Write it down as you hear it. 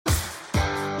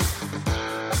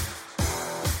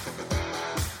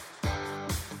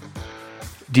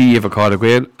Eva Carter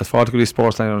as Farticle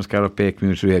Sportsline on Scariff Bay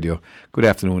Community Radio. Good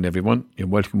afternoon, everyone. You're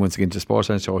welcome once again to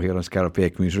Sportsline Show here on Scariff Bay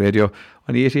Community Radio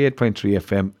on the 88.3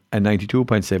 FM and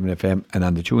 92.7 FM and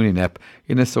on the TuneIn app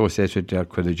in association with their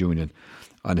credit union.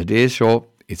 On today's show,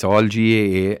 it's all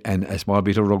GAA and a small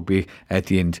bit of rugby at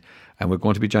the end. And we're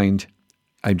going to be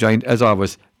I'm joined as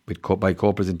always by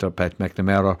co-presenter Pat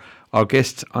McNamara. Our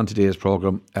guest on today's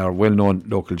programme, our well-known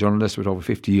local journalist with over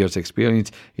 50 years'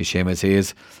 experience, is Seamus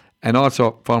Hayes. And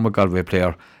also former Galway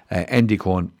player Andy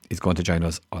Cohen is going to join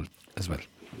us all as well.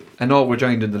 And now we're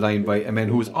joined in the line by a man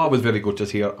who's always very good to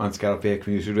us here on Scariff Bay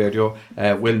Community Radio,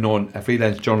 well-known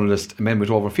freelance journalist, a man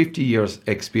with over 50 years'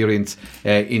 experience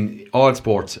in all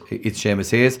sports. It's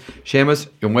Seamus Hayes. Seamus,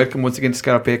 you're welcome once again to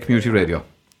Scariff Bay Community Radio.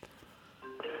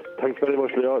 Thanks very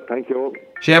much, Leo. Thank you.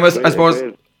 Seamus, I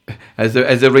suppose, as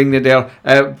a ring there,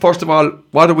 first of all,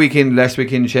 what a weekend last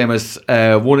weekend,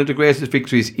 Seamus. One of the greatest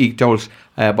victories eked out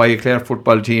by a Clare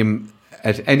football team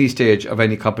at any stage of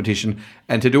any competition,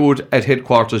 and to do it at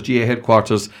headquarters, GA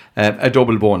headquarters, a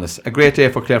double bonus. A great day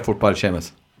for Clare football,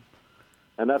 Seamus.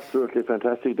 An absolutely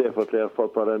fantastic day for Clare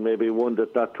football, and maybe one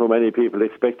that not too many people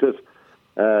expected.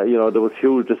 There was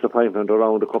huge disappointment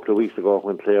around a couple of weeks ago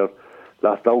when Clare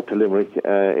lost out to Limerick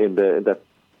in that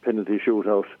penalty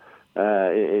shootout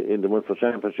in the Munster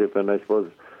Championship, and I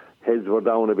suppose heads were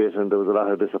down a bit, and there was a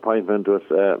lot of disappointment.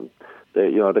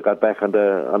 They got back on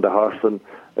the horse, and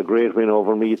a great win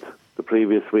over Meath the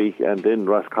previous week, and then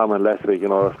Roscommon last week.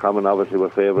 Roscommon obviously were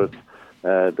favourites.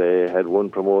 They had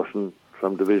won promotion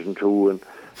from Division 2, and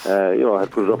had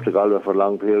put it up to Galway for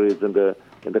long periods in the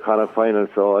Connacht final.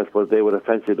 So I suppose they would have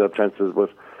fancied their chances,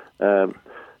 but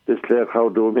this Clare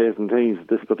crowd do amazing things.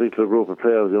 This particular group of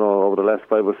players, over the last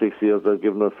 5 or 6 years, they've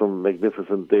given us some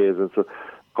magnificent days. And so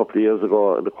a couple of years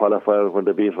ago, in the qualifier, when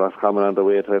they beat Roscommon on the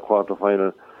way to a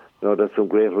quarter-final, there's some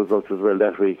great results as well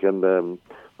that week. And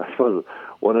I suppose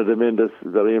one of the men that's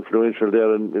very influential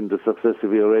there in the success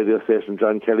of your radio station,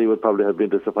 John Kelly, would probably have been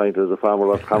disappointed as a former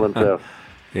Roscommon player.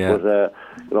 Yeah. But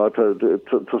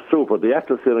it was super. The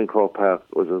atmosphere in Croke Park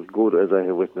was as good as I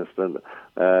have witnessed, and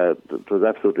it was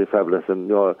absolutely fabulous. And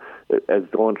as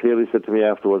Don Cleary said to me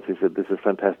afterwards, he said, "This is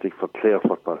fantastic for Clare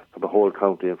football, for the whole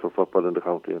county, and for football in the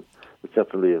county." And it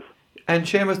certainly is. And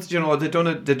Seamus,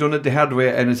 they've done it the hard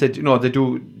way, and I said,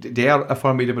 they are a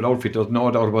formidable outfit. There's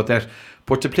no doubt about that.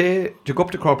 But to go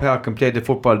up to Croke Park and play the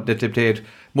football that they played,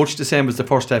 much the same as the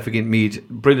first half against Meath,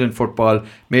 brilliant football,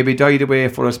 maybe died away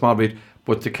for a small bit,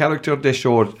 but the character they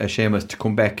showed, Seamus, to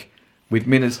come back with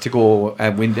minutes to go,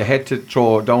 and when they had to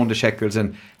throw down the shackles,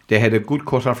 and they had a good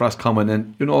cut off Roscommon,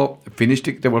 and they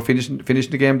were finishing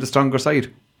the game the stronger side.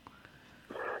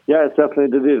 Yeah, certainly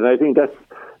they did, and I think that's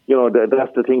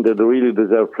the thing that they really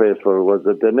deserve praise for, was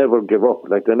that they never give up.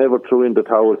 Like, they never threw in the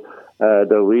towel.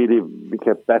 They really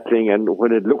kept battling, and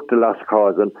when it looked a lost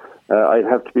cause, and I'd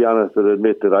have to be honest and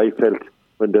admit that I felt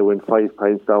when they went 5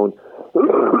 points down,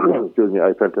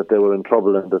 I felt that they were in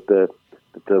trouble, and that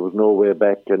there was no way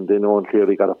back, and then Owen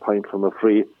clearly got a point from a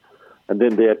free, and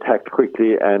then they attacked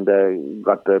quickly and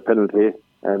got the penalty,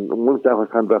 and once that was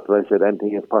conducted, I said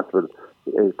anything is possible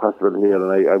here,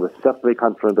 and I was certainly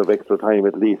confident of extra time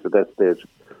at least at that stage,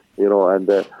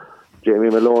 and Jamie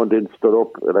Malone then stood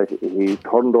up, he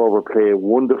turned over play,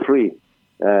 won the free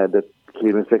that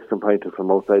Keelan Sexton pointed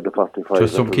from outside the 45.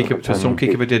 Just some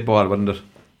kick of a dead ball, wasn't it?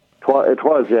 It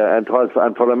was, yeah, and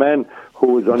for a man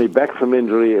who was only back from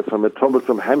injury, from a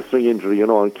troublesome hamstring injury,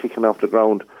 and kicking off the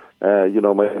ground,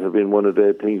 might have been one of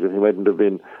the things that he mightn't have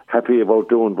been happy about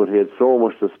doing, but he had so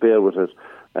much to spare with it.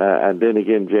 And then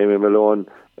again, Jamie Malone,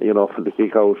 for the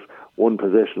kick out, one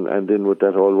possession, and then with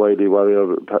that old wily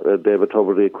warrior, David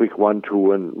Tubridy, a quick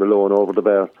 1-2, and Malone over the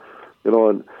bar.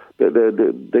 And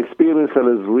the experienced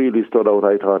fellas really stood out,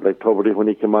 I thought. Like Tubridy, when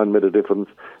he came on, made a difference.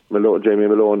 Jamie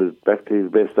Malone is back to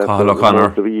his best after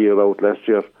most of a year out last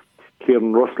year.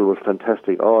 Kieran Russell was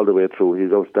fantastic all the way through.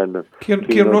 He's outstanding.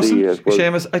 Kieran Russell,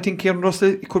 Seamus, I think Kieran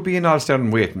Russell could be an all-star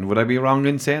in waiting. Would I be wrong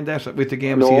in saying that with the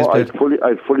games he has played?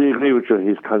 I'd fully agree with you.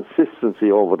 His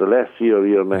consistency over the last year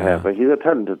and a half. Like, he's a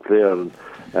talented player, and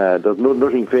there's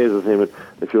nothing phases him.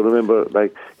 If you remember,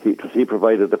 he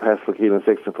provided the pass for Keelan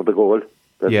Sexton for the goal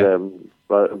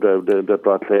that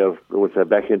brought Clare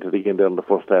back into the game there in the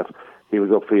first half. He was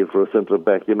upfield for a centre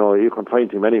back. You can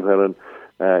find him anywhere, and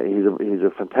he's a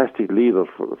fantastic leader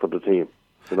for the team.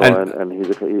 And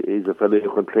he's a fellow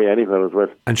who can play anywhere as well.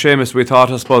 And Seamus, we thought,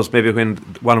 I suppose, maybe when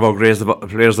one of our greatest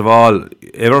players of all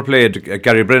ever played,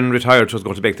 Gary Brennan, retired, was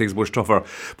going to make things much tougher.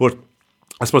 But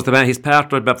I suppose the man he's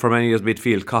partnered for many years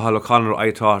midfield, Cathal O'Connor, I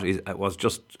thought was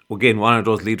just, again, one of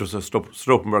those leaders of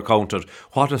Strokenburg counted.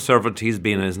 What a servant he's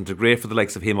been, isn't it great for the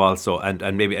likes of him also?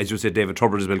 And maybe, as you said, David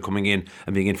Turbridge as well coming in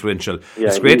and being influential. Yeah,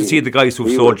 it's great to see the guys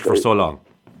who've soldiered for so long.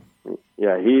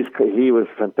 Yeah, he was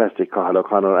fantastic, Cathal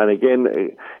O'Connor, and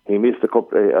again he missed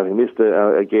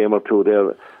a game or two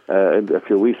there a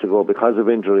few weeks ago because of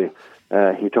injury.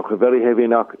 He took a very heavy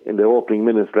knock in the opening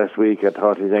minutes last week. I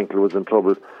thought his ankle was in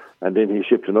trouble. And then he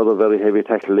shipped another very heavy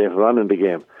tackle later on in the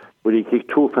game. But he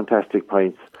kicked 2 fantastic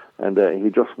points, and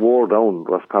he just wore down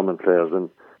Roscommon players,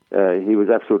 and he was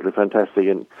absolutely fantastic.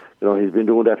 And he's been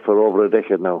doing that for over a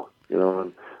decade now.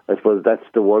 And I suppose that's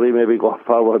the worry maybe going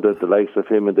forward, that the likes of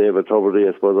him and David Tuberty,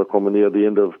 I suppose, are coming near the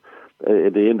end of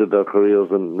their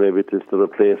careers, and maybe it is to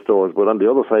replace those. But on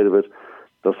the other side of it,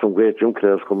 there's some great young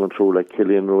players coming through, like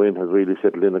Killian Ruin has really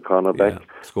settled in the corner back.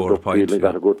 Scored a point.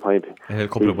 Got a good point. A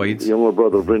couple of wides. Younger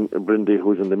brother Brindy,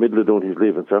 who's in the middle of doing his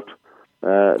leaving cert,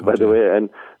 by the way, and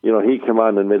he came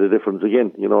on and made a difference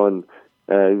again.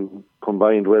 And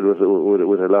combined well with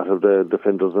a lot of the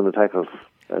defenders and attackers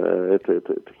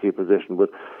to keep possession.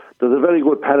 But there's a very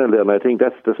good panel there, and I think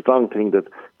that's the strong thing that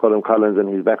Colin Collins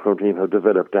and his background team have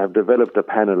developed. They have developed a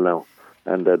panel now,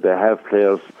 and they have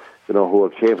players who are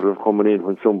capable of coming in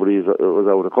when somebody was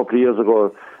out. A couple of years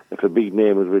ago, if a big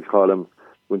name, as we'd call him,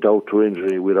 went out to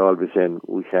injury, we'd all be saying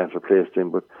we can't replace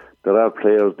him. But there are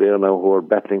players there now who are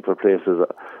battling for places.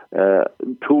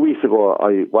 2 weeks ago,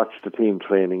 I watched the team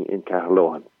training in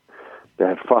Catalohan. They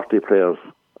had 40 players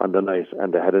on the night,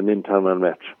 and they had an internal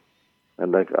match.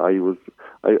 And I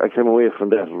came away from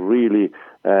that really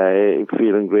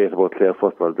feeling great about Clare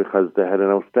football, because they had an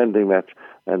outstanding match,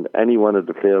 and any one of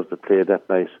the players that played that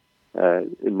night,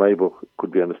 in my book,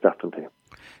 could be on the starting team.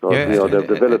 So they've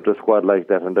developed a squad like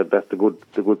that, and that's the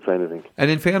good sign, I think.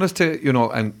 And in fairness to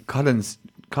and Collins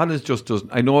just doesn't.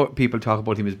 I know people talk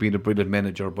about him as being a brilliant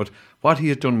manager, but what he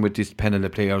has done with this panel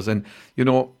of players, and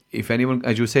if anyone,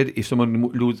 as you said, if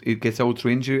someone gets out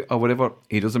through injury or whatever,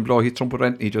 he doesn't blow his trumpet,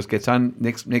 and he just gets on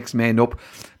next man up.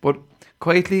 But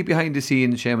quietly behind the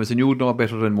scenes, Seamus, and you know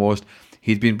better than most,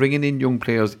 he's been bringing in young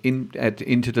players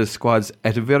into the squads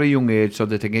at a very young age, so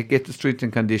that they can get the strength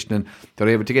and conditioning, they're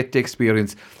able to get the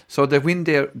experience, so that when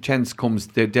their chance comes,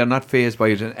 they're not fazed by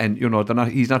it, and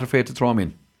he's not afraid to throw them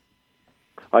in.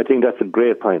 I think that's a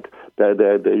great point.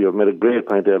 You've made a great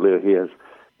point earlier.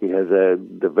 He has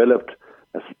developed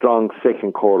a strong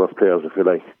second core of players, if you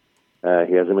like.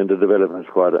 He has them in the development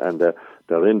squad, and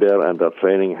they're in there, and they're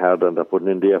training hard, and they're putting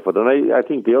in the effort. And I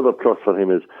think the other plus for him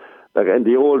is, like in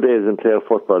the old days in Clare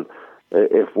football,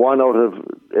 if one out of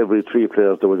every 3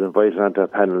 players that was invited onto a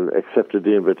panel accepted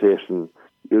the invitation,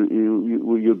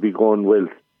 you'd be going, well,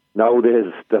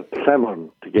 nowadays they're clamouring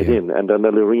to get in, and then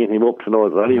they're ringing him up to know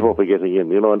there's any hope of getting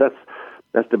in, and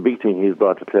that's the big thing he's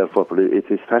brought to Clare football. It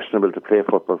is fashionable to play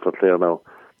football for Clare now,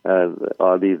 and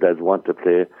all these lads want to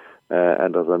play,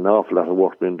 and there's an awful lot of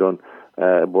work being done,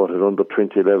 both at under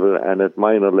 20 level and at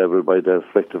minor level by the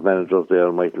respective managers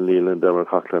there, Michael Neal and Dermot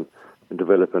Coughlin, in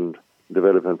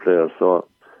developing players. So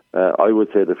I would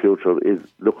say the future is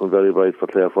looking very bright for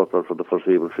Clare football for the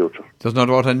foreseeable future. There's no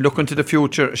doubt. And looking to the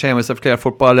future, Seamus, of Clare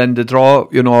football and the draw,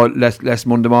 last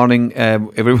Monday morning,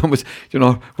 everyone was, we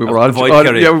were all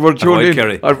tuned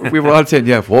in. We were all saying,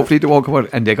 hopefully they won't come out.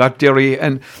 And they got Derry,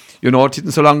 and it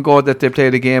didn't so long ago that they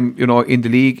played a game, in the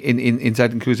league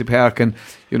inside Inclusive Park, and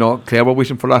Clare were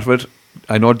wishing for a lot of it.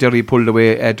 I know Derry pulled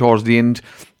away towards the end.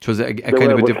 It was a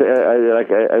kind of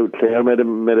a Clare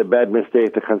made a bad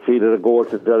mistake. They conceded a goal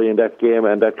to Derry in that game,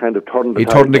 and that kind of turned the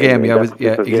turned the game.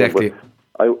 Exactly.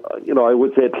 I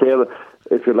would say Clare,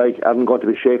 if you like, aren't going to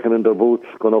be shaken in their boots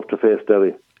going up to face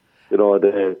Derry.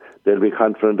 They'll be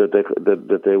confident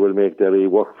that they will make Derry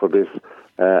work for this.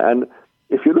 And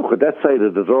if you look at that side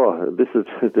of the draw, this is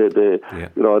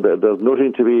there's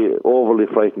nothing to be overly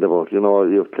frightened about. You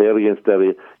have Clare against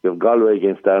Derry, you have Galway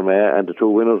against Armagh, and the 2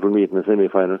 winners will meet in the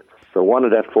semi-final. So one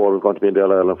of that 4 is going to be in the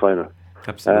All-Ireland final.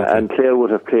 Absolutely. And Clare would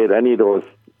have played any of those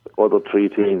other 3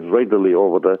 teams regularly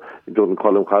during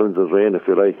Colin Collins' reign, if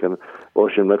you like. And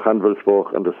Oisin McConville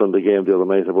spoke on the Sunday game the other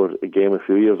night about a game a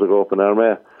few years ago up in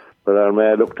Armagh, but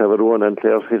Armagh looked to have it won, and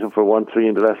Clare's hit him for 1-3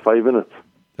 in the last 5 minutes.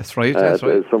 That's right. That's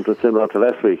right. Something similar to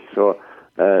last week. So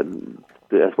I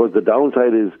suppose the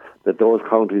downside is that those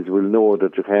counties will know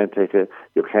that you can't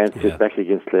sit back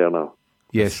against Clare now.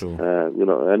 Yes.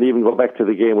 And even go back to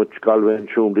the game with Galway and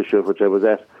Tuam this year, which I was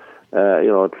at.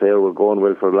 Clare were going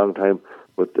well for a long time,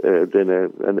 but then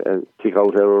a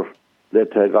kick-out error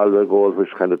led to a Galway goal, which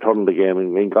kind of turned the game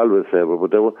in Galway's favour.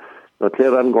 But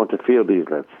Clare aren't going to fear these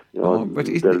lads. But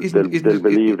they'll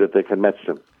believe that they can match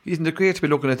them. Isn't it great to be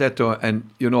looking at that though? And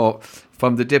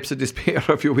from the depths of despair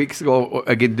a few weeks ago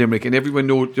against Limerick, and everyone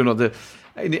knows, I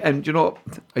don't know.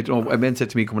 A man said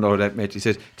to me coming out of that match, he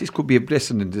said, "This could be a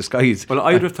blessing in disguise." Well,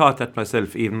 I would have thought that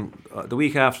myself. Even the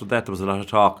week after that, there was a lot of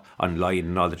talk online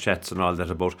and all the chats and all that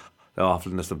about the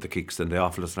awfulness of the kicks and the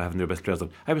awfulness of having their best players.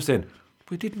 I was saying,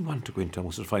 we didn't want to go into a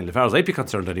Munster final, as far as I'd be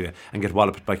concerned anyway, and get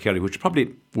walloped by Kerry, which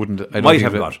probably might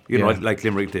have got, like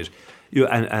Limerick did,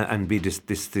 and be this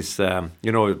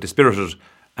dispirited,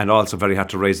 and also very hard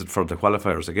to raise it for the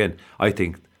qualifiers again. I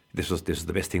think this was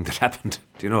the best thing that happened.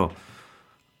 Do you know?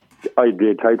 I'd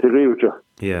agree with you.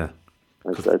 Yeah.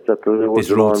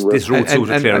 This route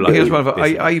suited Clare. Here's one of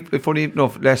it. Funny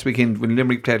enough, last weekend when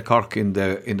Limerick played Cork in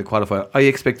the qualifier, I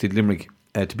expected Limerick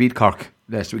to beat Cork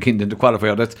last weekend in the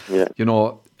qualifier. That's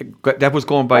that was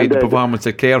going by the performance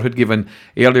that Clare had given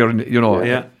earlier.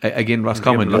 Again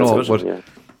Roscommon.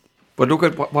 But look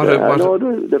at what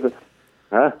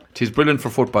She's brilliant for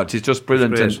football. She's just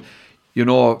brilliant. And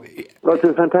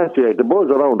it's fantastic. The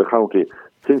buzz around the county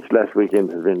since last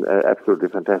weekend has been absolutely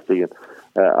fantastic. And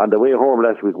on the way home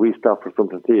last week, we stopped for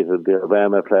something to eat at the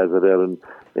Obama Plaza there in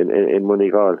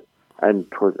Moneygall, and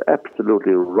it was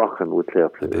absolutely rocking with Clare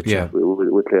players.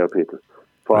 With Clare people,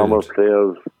 former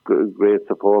players, great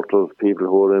supporters, people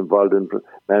who were involved in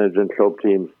managing club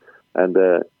teams, and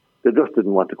they just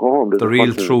didn't want to go home. The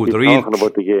real true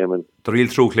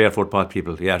Clare football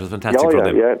people. Yeah, it was fantastic for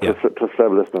them. It was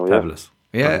fabulous now. Fabulous.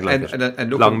 Yeah, and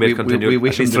look, long may continue. We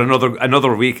wish at least for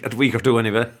another week or two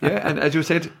anyway. Yeah, and as you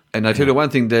said, and I tell you one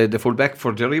thing, the full back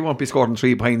for Derry won't be scoring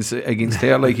 3 points against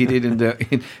Clare like he did in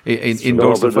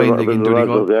Dorset final against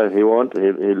Donegal. Yeah, he won't.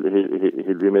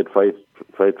 He'll be made fight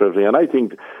for everything. And I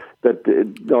think that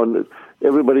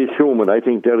everybody's human. I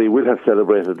think Derry will have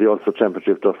celebrated the Ulster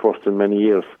Championship, their first in many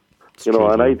years.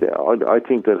 And I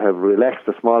think they'll have relaxed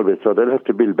a small bit, so they'll have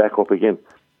to build back up again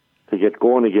to get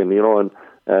going again.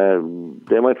 And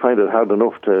they might find it hard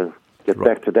enough to get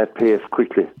back to that pace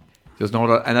quickly. There's no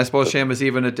doubt. And I suppose, Seamus,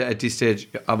 even at this stage,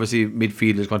 obviously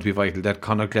midfield is going to be vital. That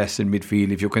Conor Glass in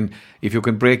midfield, if you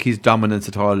can break his dominance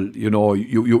at all,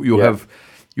 you have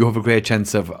a great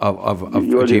chance of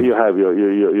achieving.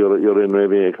 You're in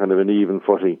maybe a kind of an even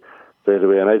footing straight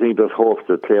away. And I think there's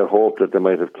Clare hope that they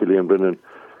might have Killian Brennan,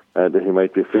 that he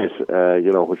might be fit,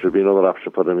 which would be another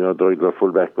option for them. The regular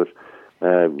fullback, but.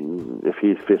 If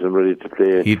he's fit and ready to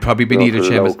play, he'd probably be needed,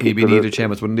 Seamus. He'd be needed,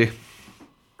 Seamus, wouldn't he?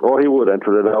 Oh, he would, and to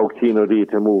allow Keane O'Dea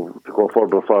to go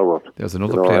further forward. There's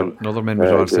another player, another man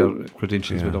with all their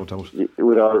credentials, without doubt.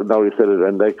 Now you said it,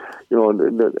 and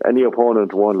any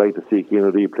opponent won't like to see Keane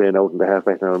O'Dea playing out in the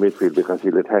half-back now in midfield, because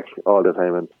he'll attack all the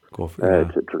time and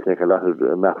to take a lot of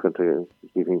masking to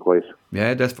keep him quiet.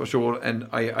 Yeah, that's for sure. And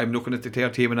I'm looking at the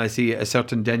Clare team, and I see a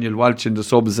certain Daniel Walsh in the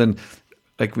subs, and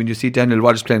like when you see Daniel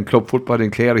Walsh playing club football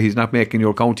in Clare, he's not making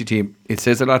your county team. It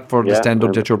says a lot for the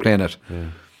standard that you're playing at.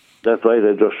 Yeah. That's right.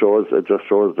 It just shows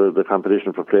the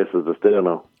competition for places is there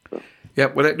now. So. Yeah,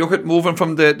 well, look at moving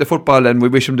from the football, and we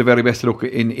wish him the very best of luck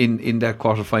in that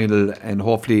quarter final, and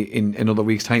hopefully in another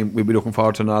week's time we'll be looking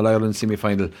forward to an All Ireland semi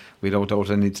final without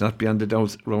doubt, and it's not beyond the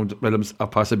realms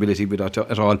of possibility without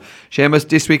at all. Seamus,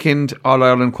 this weekend All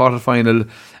Ireland quarter final,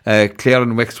 Clare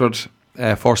and Wexford.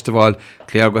 First of all,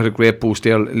 Clare got a great boost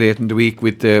there late in the week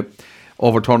with the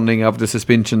overturning of the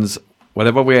suspensions.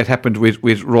 Whatever way it happened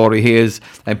with Rory Hayes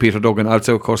and Peter Duggan.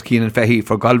 Also, of course, Keenan Fahey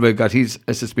for Galway got his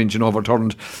suspension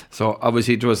overturned. So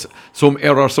obviously it was some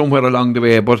error somewhere along the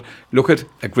way. But look at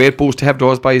a great boost to have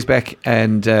those boys back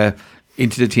and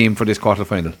into the team for this quarter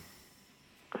final.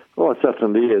 Oh, it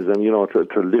certainly is, and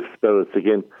to lift spirits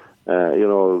again.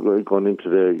 Going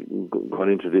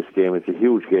into this game, it's a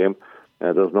huge game.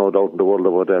 There's no doubt in the world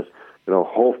about that.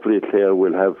 Hopefully Clare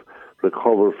will have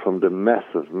recovered from the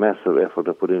massive effort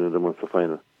they put in the Munster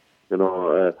final.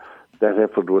 That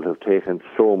effort would have taken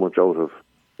so much out of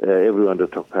everyone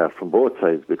that took part from both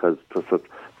sides, because it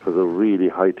was a really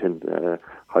high tense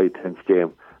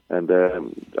game. And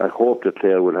I hope that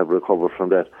Clare will have recovered from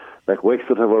that. Like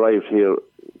Wexford have arrived here,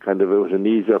 kind of it was an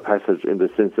easier passage in the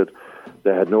sense that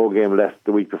they had no game left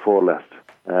the week before last,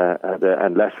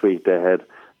 and last week they had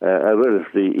a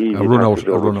relatively easy passage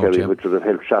over Kerry, which would have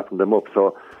helped sharpen them up.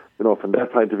 So, from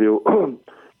that point of view,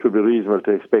 it would be reasonable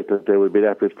to expect that there will be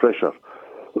that bit pressure.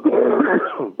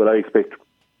 But I expect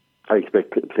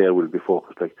Clare will be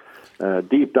focused.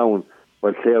 Deep down,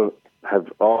 while Clare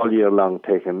have all year long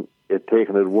taken it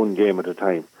one game at a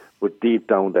time, but deep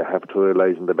down they have to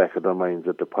realise in the back of their minds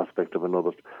that the prospect of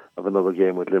another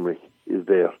game with Limerick is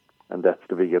there, and that's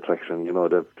the big attraction.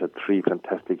 They've had 3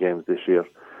 fantastic games this year.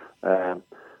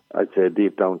 I'd say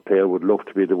deep down Clare would love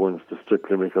to be the ones to strip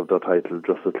Limerick of their title,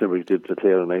 just as Limerick did to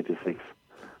Clare in '96.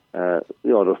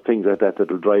 There's things like that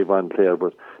that'll drive on Clare,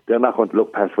 but they're not going to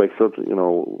look past Wexford. They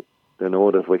know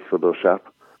that Wexford are sharp,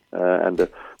 and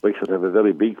Wexford have a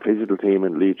very big physical team,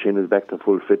 and Lee Chin is back to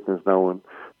full fitness now, and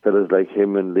fellas like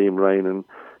him and Liam Ryan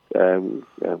and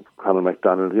Conor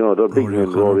MacDonald, they're big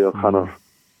men, Rory O'Connor.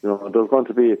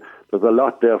 There's a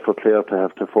lot there for Clare to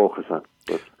have to focus on,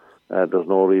 but there's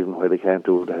no reason why they can't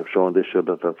do it. They have shown this year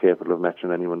that they're capable of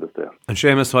matching anyone that's there. And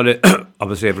Seamus,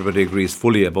 obviously everybody agrees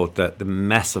fully about the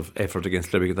massive effort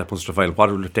against Limerick at that Munster final. What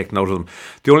it will have taken out of them.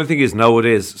 The only thing is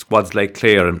nowadays squads like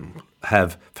Clare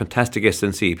have fantastic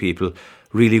SNC people,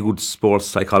 really good sports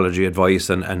psychology advice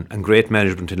and great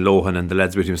management in Lohan and the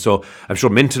lads with him. So I'm sure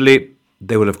mentally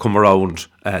they will have come around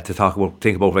to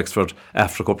think about Wexford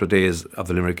after a couple of days of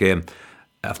the Limerick game,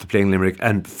 after playing Limerick.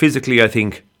 And physically I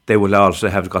think they will also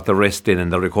have got the rest in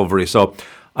and the recovery. So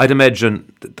I'd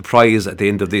imagine the prize at the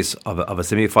end of this, of a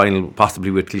semi-final, possibly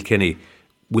with Kilkenny,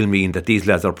 will mean that these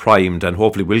lads are primed and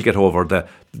hopefully will get over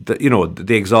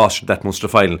the exhaustion that Munster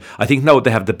final. I think now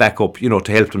they have the backup,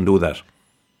 to help them do that.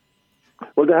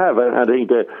 Well, they have.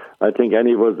 I think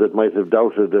any of us that might have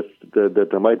doubted that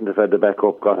they mightn't have had the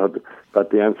backup got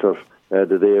the answer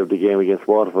the day of the game against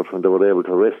Waterford, when they were able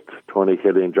to rest Tony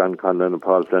Kelly and John Conlon and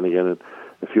Paul Flanagan and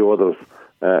a few others.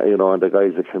 And the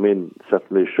guys that come in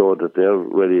certainly showed that they're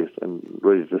ready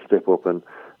to step up and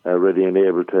ready and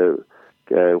able to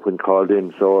when called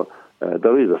in. So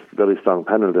there is a very strong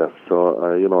panel there. So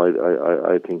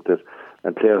I think that,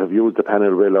 and Clare have used the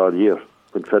panel well all year.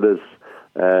 When fellas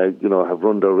have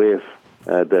run their race,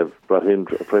 they've brought in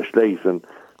fresh legs, and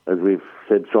as we've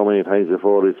said so many times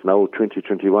before, it's now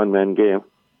 20-21 man game.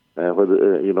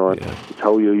 It's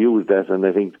how you use that, and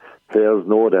I think players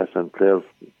know that, and players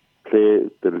play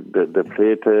they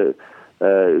play to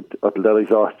until they're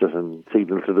exhausted and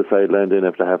signal to the sideline then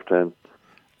if they have time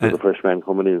with a fresh man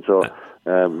coming in. So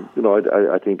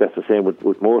I think that's the same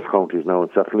with most counties now,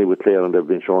 and certainly with Clare, and they've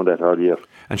been showing that all year.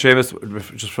 And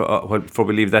Seamus, just before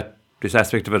we leave this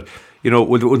aspect of it,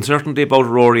 with the uncertainty about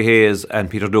Rory Hayes and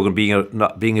Peter Duggan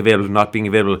not being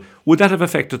available, would that have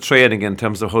affected training in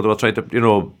terms of how they were trying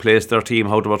to place their team,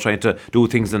 how they were trying to do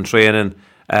things in training?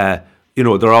 They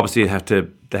obviously had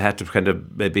to kind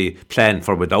of maybe plan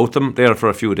for without them there for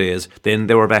a few days. Then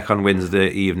they were back on Wednesday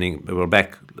evening. They were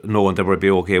back knowing they would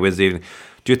be okay Wednesday evening.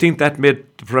 Do you think that made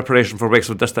the preparation for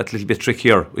Wexford just that little bit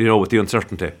trickier, with the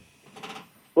uncertainty?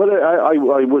 Well,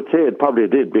 I would say it probably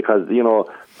did, because,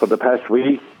 for the past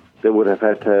week, they would have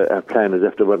had to plan as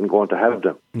if they weren't going to have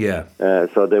them. Yeah.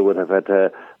 So they would have had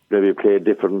to maybe play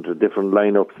different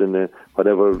lineups in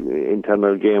whatever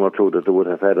internal game or two that they would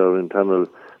have had, or internal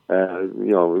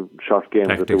short games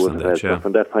tactics that they would have had. So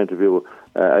from that point of view,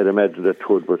 I'd imagine that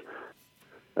could. But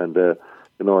I'd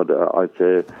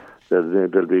say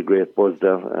there'll be a great buzz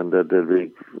there, and there'll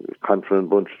be a confident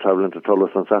bunch travelling to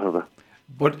Thurles on Saturday.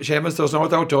 But Seamus, there's no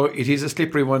doubt though, it is a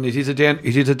slippery one, it is a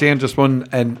dangerous one,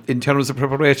 and in terms of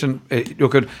preparation,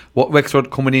 look at what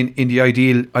Wexford coming in the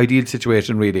ideal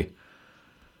situation, really.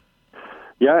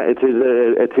 Yeah, it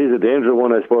is a dangerous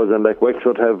one, I suppose, and like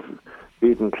Wexford have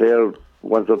beaten Clare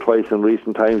once or twice in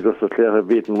recent times, just as Clare have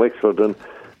beaten Wexford, and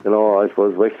I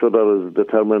suppose Wexford are as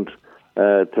determined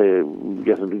to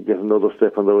get another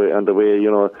step on the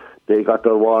way. They got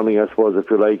their warning, I suppose, if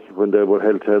you like, when they were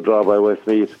held to a draw by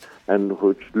Westmeath, and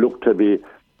which looked to be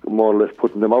more or less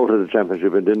putting them out of the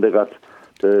championship, and then they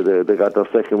got their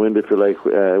second win, if you like,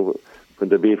 when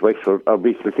they beat Wexford or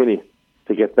beat Kilkenny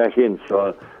to get back in.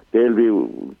 So they'll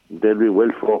be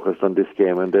well focused on this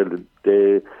game, and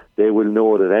they will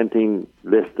know that anything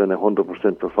less than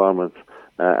 100% performance,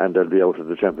 and they'll be out of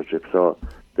the championship. So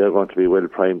they're going to be well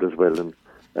primed as well, and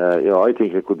I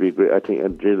think it could be great. I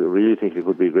really think it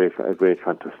could be a great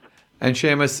contest. And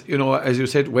Seamus, as you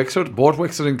said, both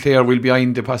Wexford and Clare will be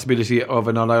eyeing the possibility of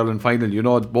an All-Ireland final.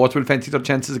 Both will fancy their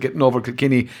chances of getting over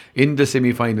Kilkenny in the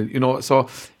semi-final. So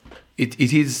it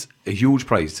is a huge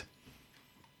prize.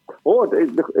 Oh,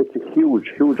 it's a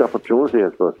huge opportunity, I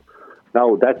suppose.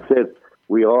 Now, that said,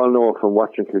 we all know from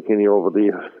watching Kilkenny over the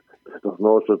years, there's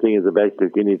no such thing as a bad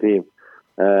Kilkenny team.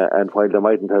 And while they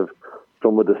mightn't have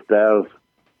some of the stars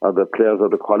or the players or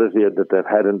the quality that they've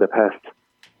had in the past,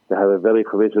 they have a very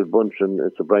committed bunch, and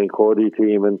it's a Brian Cody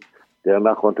team, and they're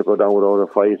not going to go down without a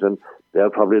fight, and they're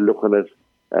probably looking at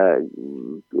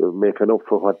making up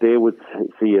for what they would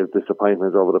see as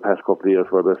disappointments over the past couple of years,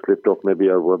 where they slipped up maybe,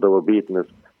 or where they were beaten at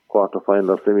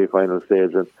quarter-final or semi-final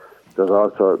stage. And there's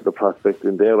also the prospect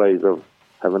in their eyes of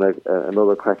having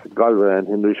another crack at Galway and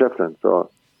Henry Shefflin. So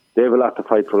they have a lot to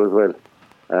fight for as well.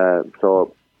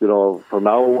 For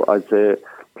now, I'd say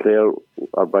Clare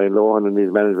or Brian Lohan and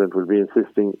his management will be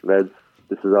insisting, lads,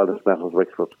 this is all that matters,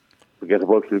 Wexford. Forget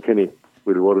about Kilkenny.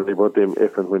 We'll worry about them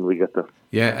if and when we get there.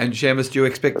 Yeah, and Seamus, do you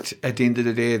expect at the end of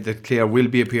the day that Clare will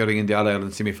be appearing in the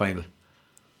All-Ireland semi-final?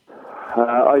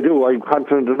 I do. I'm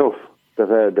confident enough that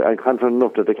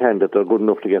they can, that they're good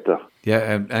enough to get there.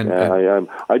 Yeah, I am.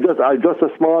 I'm just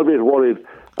a small bit worried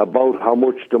about how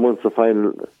much the Munster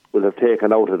final will have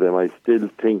taken out of them. I still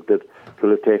think that it will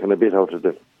have taken a bit out of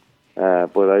them.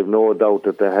 But I've no doubt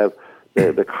that they have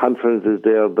the confidence is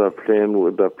there. They're playing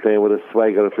with a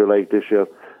swagger, if you like, this year.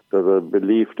 There's a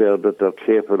belief there that they're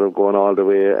capable of going all the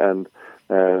way, and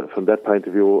from that point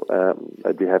of view,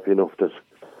 I'd be happy enough that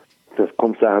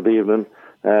come Saturday evening,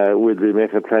 we'll be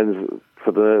making plans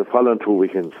for the following 2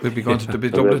 weekends. We'll be going to be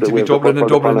Dublin and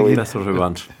Dublin again. That's what we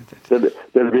want.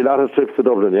 There'll be a lot of trips to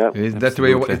Dublin, yeah. Isn't that the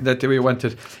way you want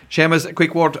it? Seamus, a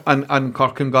quick word on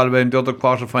Cork and Galway in the other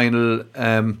quarter final.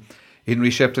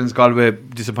 Henry Shepton's Galway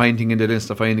disappointing in the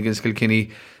Leinster final against Kilkenny.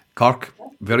 Cork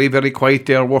very, very quiet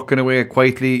there, working away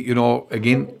quietly.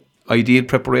 Again, ideal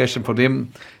preparation for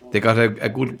them. They got a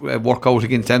good workout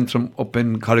against Antrim up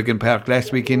in Corrigan Park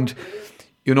last weekend.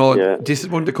 This is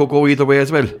one that could go either way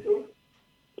as well.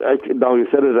 Now you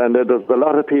said it, and there's a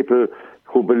lot of people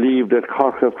who believe that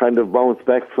Cork have kind of bounced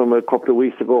back from a couple of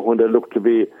weeks ago when they looked to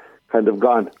be kind of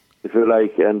gone, if you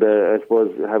like. And I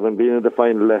suppose having been in the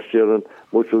final last year, and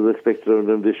much was expected of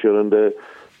them this year, and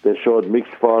they showed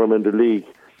mixed form in the league.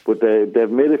 But they've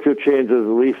made a few changes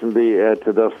recently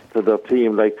to their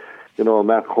team, like.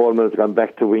 Mark Coleman has gone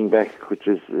back to wing back, which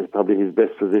is probably his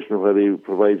best position where he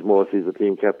provides most. He's the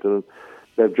team captain. And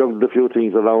they've juggled a few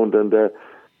things around, and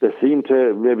they seem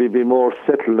to maybe be more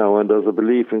settled now. And there's a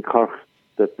belief in Cork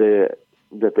that they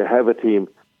have a team,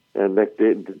 and that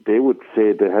they would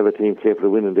say they have a team capable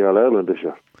of winning the All-Ireland this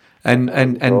year. And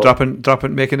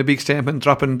dropping, making a big statement,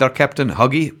 dropping their captain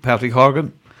Huggy, Patrick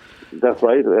Horgan. That's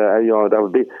right. That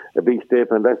would be a big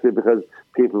statement. That's it, because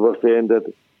people were saying that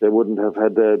they wouldn't have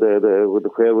had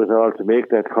the wherewithal to make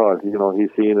that call. He's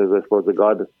seen as, I suppose, a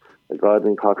god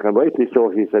in Cork, and rightly so.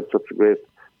 He's had such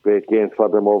great games for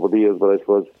them over the years. But I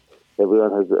suppose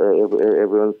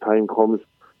everyone's time comes.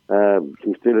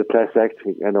 He's still a class act.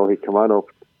 I know he come on up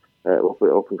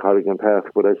in Corrigan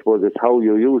Park, but I suppose it's how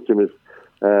you use him.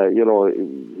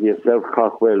 He has served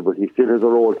Cork well, but he still has a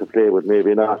role to play, but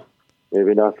maybe not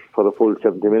for the full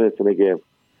 70 minutes in a game.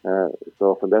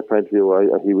 So from that point of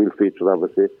view, he will feature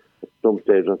obviously at some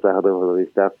stage on Saturday whether he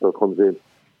starts or comes in.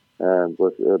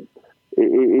 But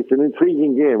it's an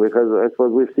intriguing game, because I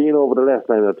suppose we've seen over the last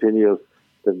 9 or 10 years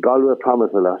that Galway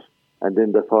promise a lot, and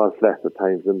then they fall flat at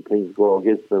times and things go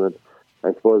against them. And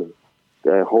I suppose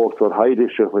hopes were high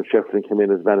this year when Shefflin came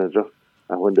in as manager,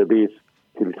 and when they beat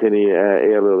Kilkenny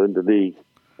earlier in the league.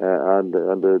 And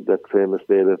that famous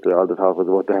day that all the talk was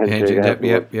about the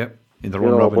handshake. Yep. In the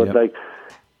run robin, but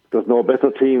there's no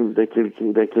better team than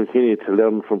Kilkenny to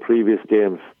learn from previous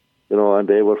games, and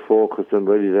they were focused and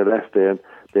ready the last day, and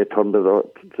they turned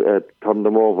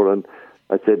them over. And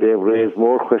I'd say they've raised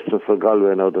more questions for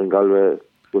Galway now than Galway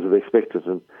would have expected,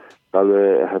 and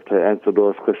Galway have to answer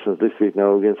those questions this week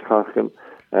now against Cork.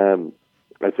 And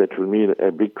I'd say it will mean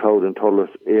a big crowd in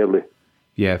Thurles early.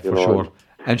 Yeah, for sure.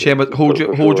 And Seamus,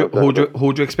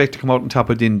 who do you expect to come out on top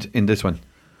of in this one?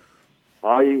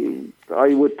 I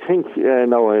would think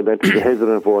that's the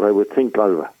hesitant vote. I would think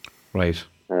Galway. Right.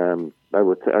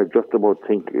 I just about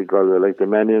think Galway, like the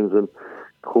Mannions and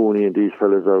Cooney and these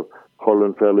fellas are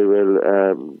hurling fairly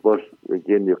well. But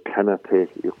again, you can't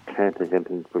take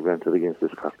anything for granted against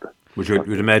this Cork. Would you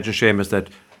imagine, Seamus, that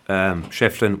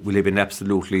Shefflin will have been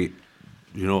absolutely,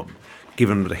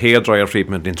 given the hairdryer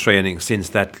treatment in training since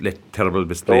that terrible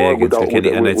display against Kilkenny,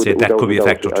 and I'd say that could be a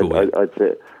factor too.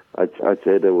 I'd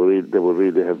say they will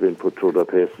really have been put through their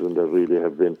paces, and they really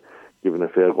have been given a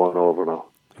fair one over now.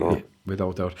 So. Yeah,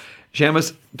 without doubt.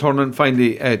 Seamus, turning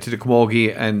finally to the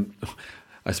Camogie, and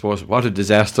I suppose what a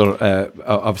disaster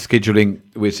of scheduling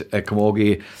with a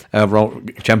Camogie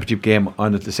championship game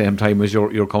on at the same time as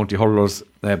your county hurlers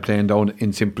playing down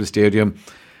in Simple Stadium.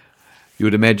 You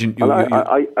would imagine.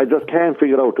 I just can't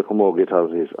figure out the Camogie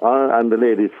authorities and the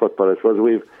ladies' football. I suppose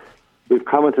we've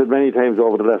commented many times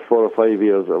over the last 4 or 5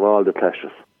 years of all the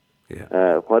clashes.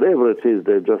 Yeah. Whatever it is,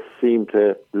 they just seem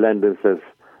to lend themselves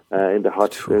in the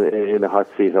hot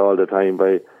seat all the time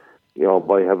by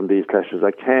having these clashes.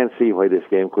 I can't see why this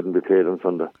game couldn't be played on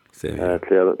Sunday.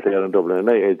 Clare and Dublin. And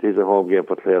it is a home game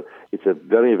for Clare. It's a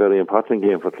very, very important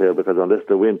game for Clare, because unless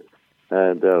they win,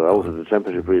 they're out of the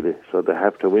championship really. So they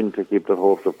have to win to keep their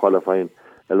hopes of qualifying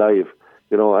alive.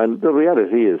 And the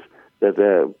reality is that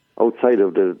outside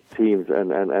of the teams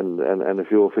and a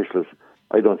few officials,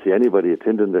 I don't see anybody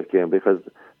attending that game because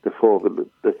the focus,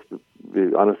 let's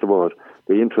be honest about it,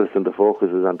 the interest and the focus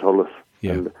is on Thurles.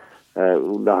 Yeah.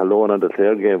 And not alone on the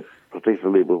Clare game,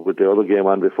 particularly, but with the other game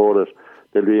on before it,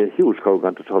 there'll be a huge crowd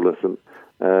going to Thurles. And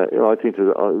I think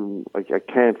I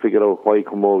can't figure out why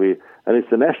Camogie, and it's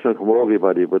the national Camogie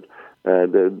body, but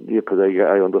because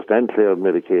I understand Clare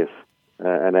made a case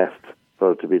and asked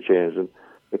for it to be changed, and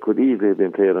it could easily have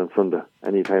been played on Sunday,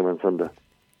 any time on Sunday.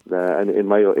 And in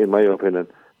my opinion,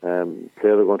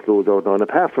 Clare are going to lose out now. And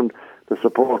apart from the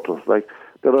supporters, like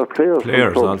there are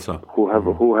players also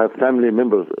who have family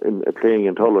members playing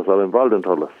in Thurles or involved in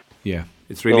Thurles. Yeah.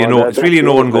 It's really it's really an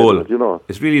own goal.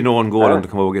 It's really no own goal on the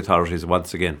Camogie authorities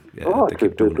once again. Yeah, they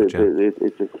keep doing it.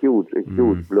 It's a huge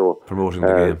blow. Promoting the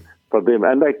game for them,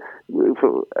 and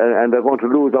and they're going to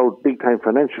lose out big time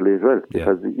financially as well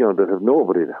because they have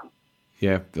nobody there.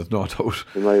 Yeah, there's no doubt.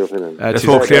 In my opinion, let's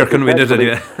hope Clare can win it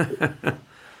anyway.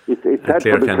 It's sad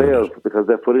for the players because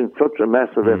they've put in such a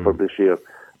massive effort this year.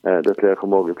 The Clare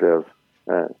Camogie players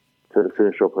to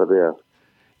finish up where they are.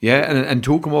 Yeah, and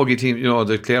two Camogie teams,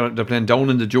 they're playing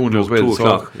down in the juniors as well. 2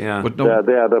 o'clock, yeah. But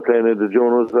they're playing in the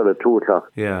juniors as well at 2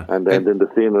 o'clock. Yeah. And then the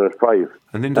senior at 5.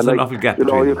 And then there's an awful gap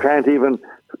between you can't even,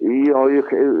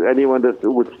 anyone that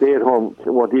would stay at home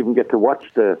won't even get to watch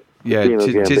the senior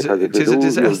game. It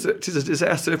is a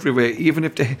disaster everywhere, even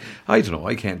if they, I don't know,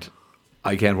 I can't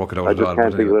work it out at all. I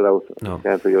can't figure it out. No.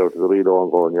 Can't figure it out. It's a real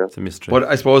ongoing, yeah. It's a mystery. But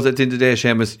I suppose at the end of the day,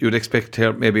 Seamus, you'd expect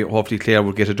hopefully Clare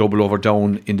would get a double over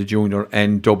down in the junior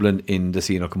and Dublin in the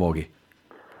senior Camogie.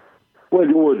 Well,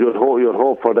 you'd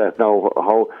hope for that. Now,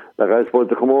 I suppose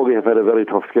the Camogie have had a very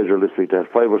tough schedule this week. They had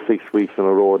 5 or 6 weeks in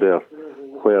a row there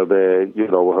where they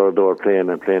were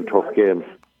playing tough games.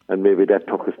 And maybe that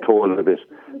took its toll a bit.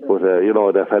 But,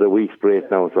 they've had a week's break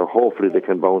now, so hopefully they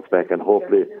can bounce back and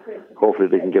hopefully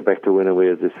they can get back to winning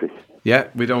ways this week. Yeah,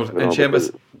 we don't. And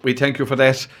Seamus, we thank you for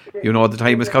that. The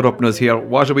time has caught up on us here.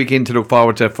 What a weekend to look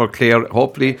forward to for Clare.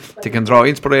 Hopefully they can draw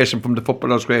inspiration from the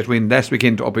footballers' great win last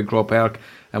weekend up in Croke Park.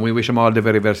 And we wish them all the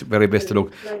very, very, very best of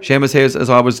luck. Seamus Hayes, as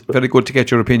always, very good to get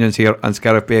your opinions here on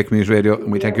Scariff Bay Community Radio.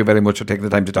 And we thank you very much for taking the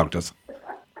time to talk to us.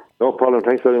 No problem.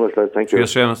 Thanks very much, guys. Thank you.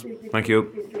 Cheers, Seamus. Thank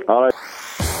you. All right.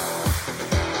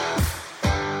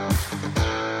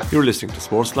 You're listening to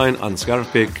Sportsline on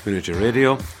Scariff Bay Community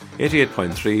Radio,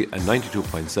 88.3 and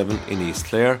 92.7 in East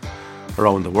Clare,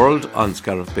 around the world on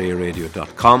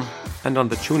scariffbayradio.com and on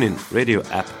the TuneIn radio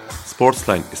app.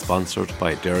 Sportsline is sponsored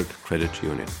by Derg Credit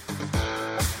Union.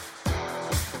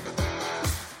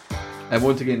 And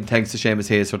once again, thanks to Seamus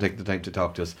Hayes for taking the time to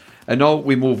talk to us. And now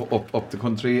we move up the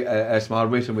country a small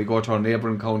bit and we go to our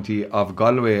neighbouring county of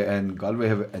Galway. And Galway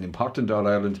have an important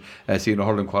All-Ireland senior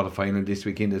hurling quarter-final this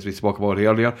weekend, as we spoke about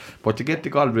earlier. But to get the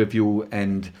Galway view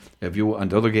and a view on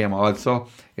the other game also,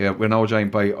 we're now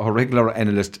joined by our regular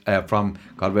analyst from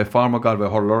Galway, former Galway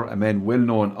hurler, a man well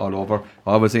known all over,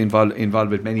 obviously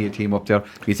involved with many a team up there.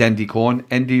 He's Andy Cohen.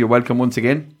 Andy, you're welcome once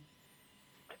again.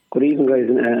 Good evening, guys,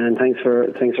 and thanks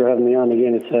for having me on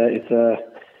again.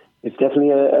 It's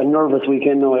definitely a nervous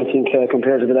weekend now. I think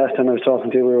compared to the last time I was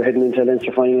talking to you, we were heading into a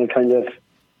Leinster final, kind of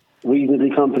reasonably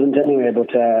confident anyway. But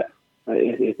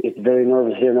it's very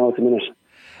nervous here now at the minute.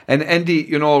 And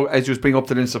Andy, as you bring up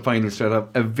the Leinster final,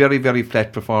 a very, very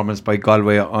flat performance by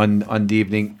Galway on the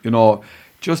evening.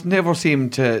 Just never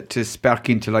seemed to spark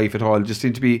into life at all. Just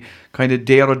seemed to be kind of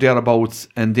there or thereabouts,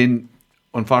 and then,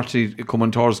 unfortunately,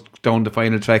 coming down the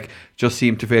final track, just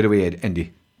seemed to fade away,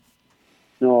 Andy.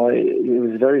 No, it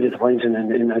was very disappointing,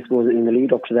 and I suppose in the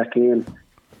lead up to that game,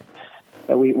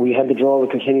 we had the draw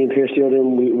with Kilkenny and Pearse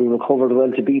Stadium. We recovered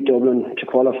well to beat Dublin to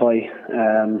qualify,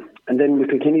 and then with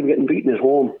Kilkenny getting beaten at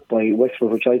home by Wexford,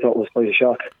 which I thought was quite a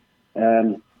shock.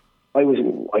 I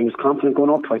was confident going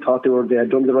up. I thought they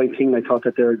had done the right thing. I thought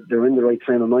that they're in the right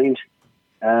frame of mind.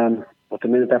 But the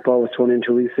minute that ball was thrown in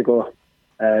 2 weeks ago,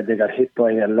 they got hit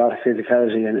by a lot of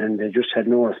physicality and they just had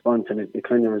no response, and it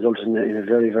kind of resulted in a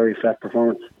very, very flat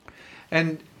performance.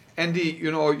 And Andy,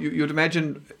 you'd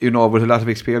imagine, with a lot of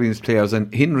experienced players,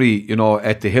 and Henry,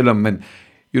 at the Hillam, and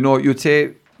you'd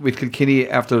say with Kilkenny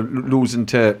after losing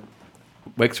to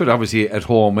Wexford, obviously at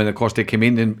home, and of course they came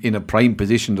in a prime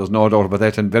position, there's no doubt about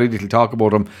that, and very little talk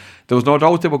about them. There was no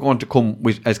doubt they were going to come,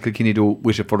 as Kilkenny do,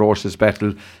 with a ferocious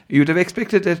battle. You'd have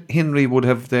expected that Henry would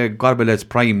have the Galway lads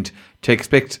primed to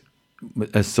expect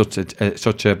such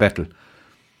a battle.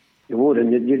 You would,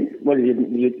 and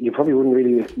you probably wouldn't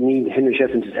really need Henry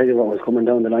Shefflin to tell you what was coming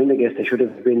down the line. I guess they should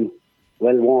have been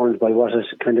well warned by what has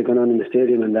kind of gone on in the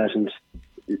stadium and that, and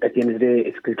at the end of the day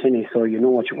it's Kilkenny, so you know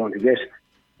what you're going to get.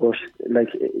 But like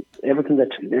everything that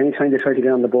anytime they try to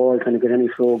get on the ball, kind of get any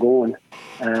flow going,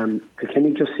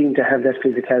 Kilkenny just seemed to have that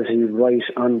physicality right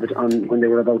on when they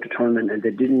were about to turn, and they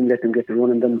didn't let them get the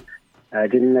run on them.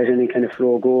 Didn't let any kind of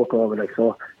flow go over. Like,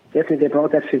 so definitely they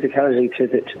brought that physicality to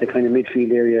the kind of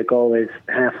midfield area, Galway's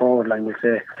half forward line, we'll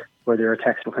say, where their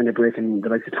attacks were kind of breaking the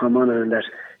likes of Tom Monaghan, and that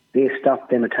they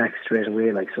stopped them attacks straight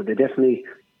away. Like, so they definitely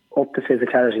upped the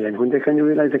physicality, and when they kind of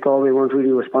realised that Galway weren't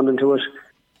really responding to it,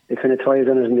 they kind of tried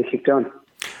on it and they kicked on.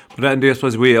 But Andy, I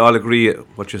suppose we all agree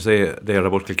what you say there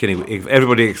about Kilkenny. If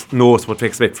everybody knows what to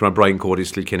expect from a Brian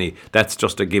Cody's Kilkenny, that's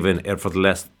just a given for the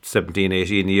last 17,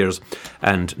 18 years,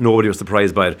 and nobody was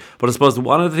surprised by it. But I suppose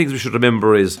one of the things we should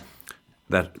remember is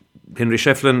that Henry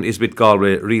Shefflin is with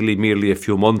Galway really merely a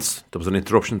few months. There was an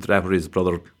interruption to that where his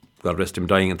brother, God rest him,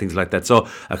 dying and things like that. So,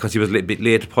 because he was a bit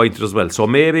late appointed as well. So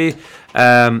maybe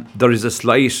there is a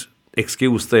slight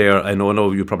excuse there. I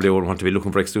know you probably won't want to be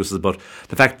looking for excuses, but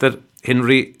the fact that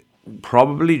Henry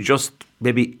probably just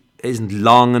maybe isn't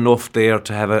long enough there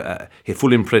to have a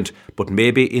full imprint, but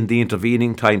maybe in the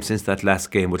intervening time since that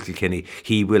last game with Kilkenny,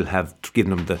 he will have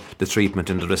given them the treatment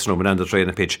in the dressing room and on the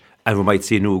training pitch, and we might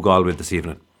see a new Galway this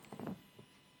evening.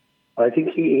 I think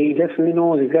he definitely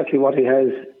knows exactly what he has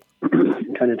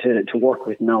kind of to work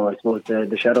with now. I suppose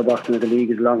the shadow boxing of the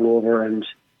league is long over, and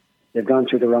they've gone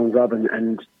through the round robin,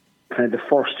 and kind of the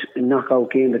first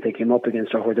knockout game that they came up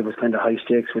against, or where there was kind of high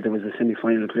stakes, where there was a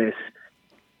semi-final place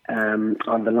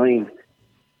on the line,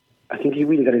 I think he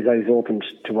really got his eyes opened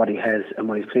to what he has and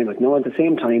what he's playing with. Now, at the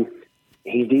same time,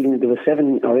 there were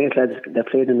 7 or 8 lads that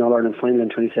played in All-Ireland final in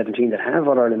 2017 that have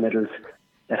All-Ireland medals,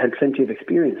 that had plenty of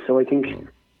experience. So I think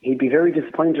he'd be very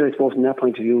disappointed, I suppose, from that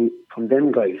point of view, from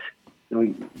them guys.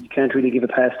 You can't really give a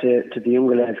pass to the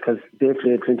younger lads, because they've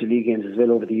played plenty of league games as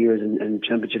well over the years, and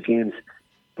championship games.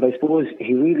 But I suppose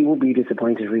he really would be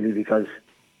disappointed, really, because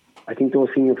I think those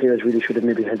senior players really should have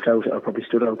maybe helped out, or probably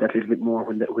stood out that little bit more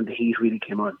when the heat really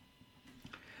came on.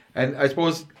 And I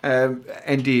suppose,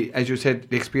 Andy, as you said,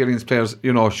 the experienced players,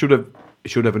 should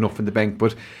have enough in the bank.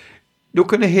 But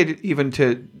looking ahead even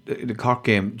to the Cork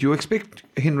game, do you expect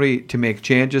Henry to make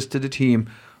changes to the team,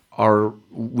 or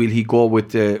will he go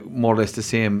with more or less the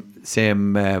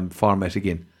same format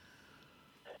again?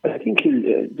 I think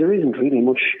there isn't really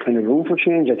much kind of room for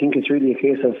change. I think it's really a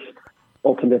case of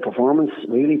upping their performance,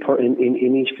 really,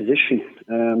 in each position.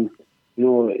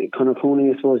 Conor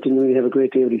Cooney, I suppose, didn't really have a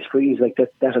great day with his frees. Like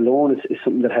that alone is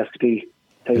something that has to be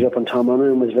tied up on. Tom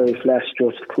Monaghan was very flat.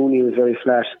 Joseph Cooney was very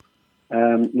flat.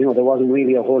 There wasn't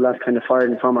really a whole lot kind of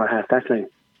firing from our half-back line.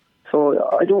 So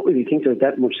I don't really think there's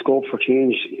that much scope for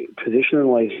change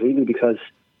positional-wise, really, because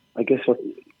I guess what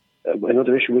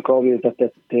another issue with Galway is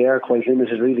that they are quite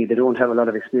limited, really. They don't have a lot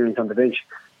of experience on the bench.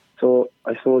 So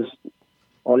I suppose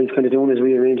all he's kind of doing is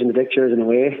rearranging the deck chairs in a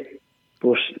way.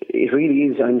 But it really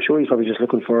is, I'm sure he's probably just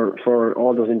looking for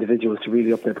all those individuals to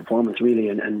really up their performance, really,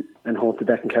 and hope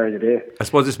that can carry the day. I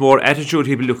suppose it's more attitude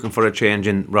he'll be looking for a change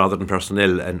in, rather than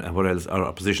personnel and what else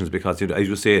are positions, because as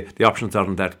you say, the options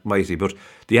aren't that mighty, but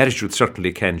the attitude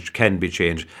certainly can be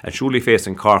changed. And surely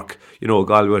facing Cork,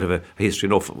 Galway would have a history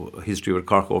with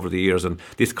Cork over the years, and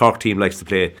this Cork team likes to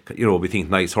play, we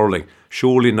think, nice hurling.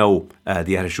 Surely now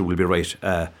the attitude will be right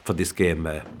for this game,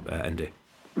 Andy.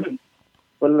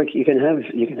 Well, like you can have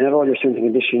all your strength and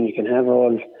condition, you can have all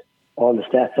the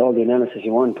stats, all the analysis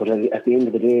you want, but at the end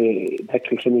of the day, that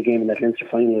Kilkenny game in that Leinster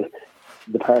final,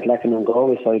 the part lacking on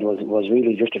Galway side was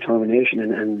really just determination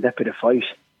and that bit of fight.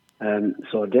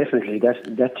 So definitely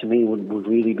that to me would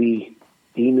really be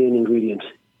the main ingredient.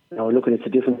 Now look, it's a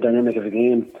different dynamic of a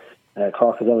game.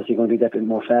 Cork is obviously going to be that bit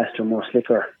more faster, more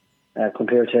slicker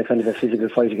compared to kind of a physical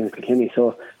fight against Kilkenny.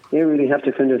 So they really have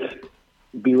to kind of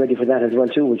be ready for that as well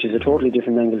too, which is a totally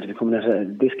different angle to be coming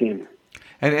at this game.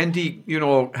 And Andy,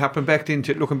 looking back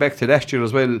to last year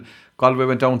as well, Galway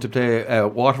went down to play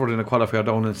Waterford in a qualifier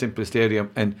down in Simple Stadium,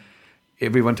 and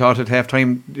everyone thought at half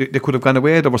time they could have gone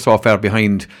away. They were so far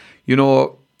behind. There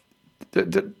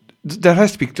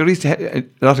is a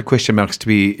lot of question marks to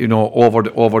be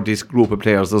over this group of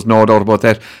players. There's no doubt about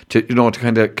that. To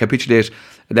kind of capitulate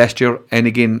last year and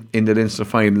again in the Leinster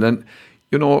final, and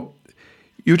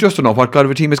you just don't know what kind of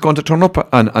a team is going to turn up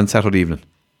on Saturday evening.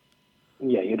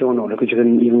 Yeah, you don't know. Look, you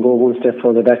can even go one step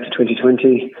further back to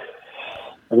 2020.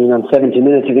 I mean, on 70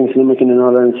 minutes against Limerick in an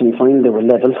All-Ireland semi-final, they were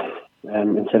level.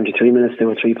 In 73 minutes, they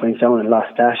were 3 points down and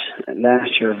lost that.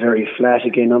 Last year, very flat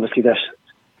again. Obviously, that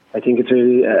I think it's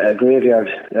really a graveyard.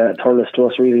 Thurles to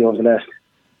us, really, over the last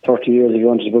 30 years. If you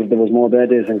wanted to put it, there was more bad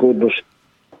days than good, but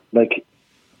like,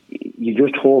 you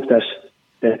just hope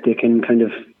that they can kind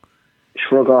of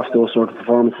shrug off those sort of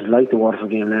performances like the Waterford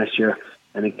game last year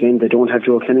And again, they don't have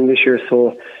Joe Kenning this year,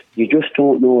 so you just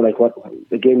don't know, like, what.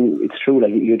 Again, it's true,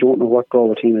 like, you don't know what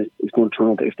Galway team is going to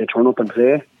turn up. If they turn up and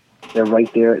play, they're right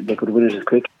there. They could win it as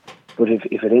quick. But if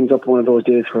it ends up one of those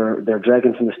days where they're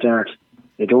dragging from the start,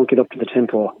 they don't get up to the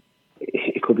tempo,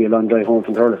 it could be a long drive home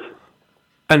from Thurles.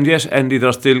 And yet, Andy,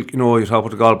 there's still, you talk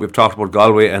about Galway, we've talked about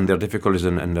Galway and their difficulties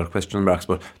and their question marks,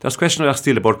 but there's question marks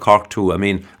still about Cork too. I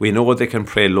mean, we know they can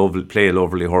play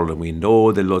lovely hurling. We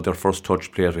know they love their first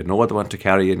touch players. We know they want to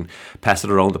carry and pass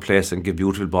it around the place and give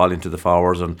beautiful ball into the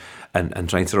forwards and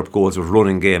try and set up goals with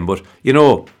running game. But,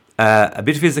 a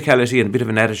bit of physicality and a bit of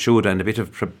an attitude and a bit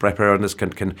of preparedness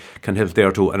can help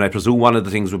there too. And I presume one of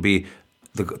the things would be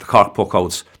the Cork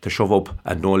puck-outs to shove up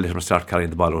and don't let them start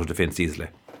carrying the ball out of defence easily.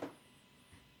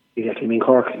 Exactly. I mean,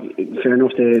 Cork, fair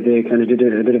enough, they kind of did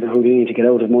a bit of a Houdini to get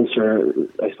out of Munster,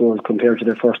 I suppose, compared to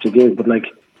their first 2 games, but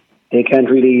they can't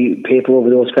really paper over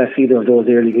those cracks either of those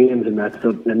early games and that.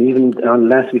 So, and even on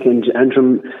last weekend,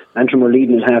 Antrim were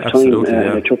leading at half time.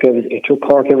 Yeah. It took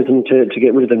Cork everything to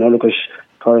get rid of them. Now look,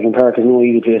 Corrigan Park is no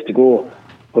easy place to go,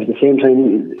 but at the same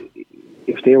time,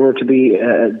 if they were to be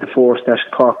the force that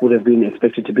Cork would have been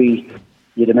expected to be,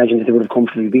 you'd imagine that they would have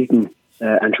comfortably beaten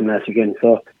Antrim last weekend.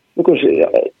 So look,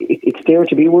 it's there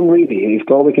to be one, really. If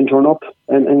Galway can turn up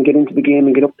and get into the game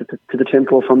and get up to the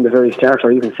tempo from the very start,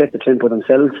 or even set the tempo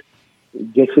themselves,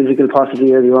 get physical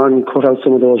possibly early on, cut out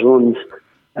some of those runs.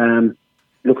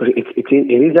 Look, it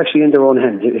is actually in their own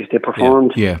hands. If they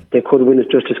performed, they could win it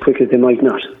just as quick as they might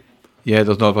not. Yeah,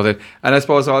 there's no about it. And I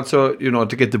suppose also,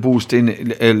 to get the boost in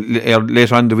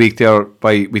later on in the week there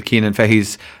with Keenan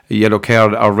Fahey's yellow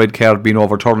card or red card being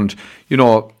overturned,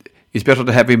 it's better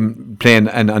to have him playing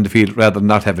and on the field rather than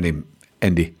not having him,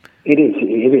 Andy. It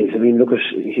is. I mean, look,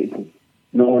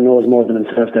 no one knows more than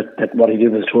himself that what he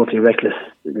did was totally reckless.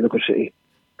 Look,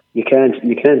 you can't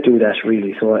do that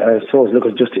really. So I suppose,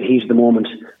 look, just to heat the moment.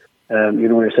 You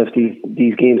know yourself,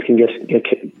 these games can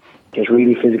get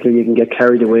really physical. You can get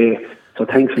carried away. So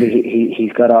thankfully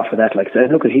he's got off of that. Like I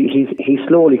said, look, he's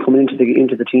slowly coming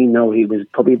into the team now. He was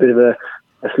probably a bit of a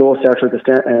slow starter at the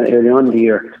start early on in the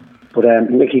year. But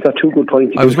he got 2 good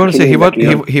points. I was going to say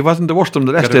he wasn't the worst of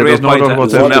them the last day.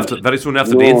 Very soon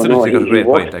after the incident, he got a great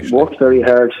point. Actually, worked very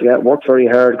hard. Yeah, worked very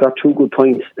hard. Got 2 good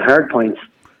points, hard points.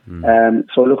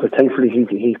 So look, thankfully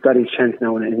he's got his chance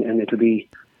now, and it'll be.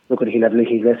 Look, he'll have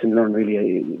his lesson learned.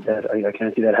 Really, that I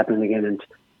can't see that happening again, and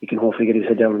he can hopefully get his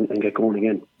head down and get going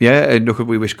again. Yeah, and look,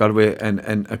 we wish Galway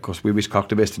and of course we wish Cork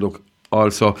the best of luck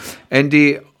also.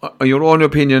 Andy, in your own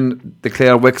opinion, the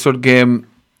Clare Wexford game.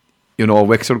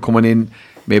 Wexford coming in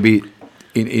maybe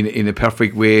in a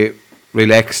perfect way,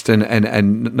 relaxed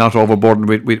and not overburdened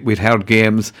with hard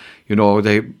games.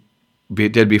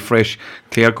 They'll be fresh.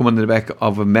 Clare coming in the back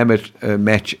of a mammoth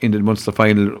match in the Munster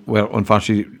final where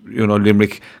unfortunately,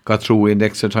 Limerick got through in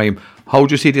extra time. How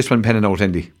do you see this one panning out,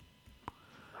 Andy?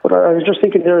 But I was just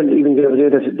thinking there, even the other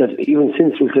day, that even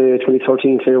since the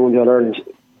 2013 Clare won the All-Ireland,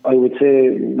 I would say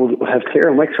would have Clare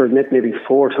and Wexford met maybe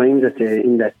 4 times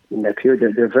in that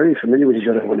period. They're very familiar with each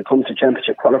other when it comes to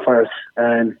championship qualifiers,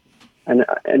 and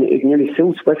it nearly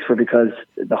suits Wexford because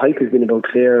the hype has been about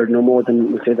Clare no more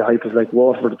than, we'll say, the hype was like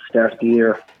Waterford at the start of the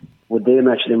year. Would they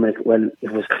match them? Well,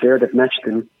 it was Clare that matched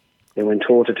them. They went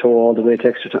toe to toe all the way to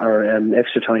extra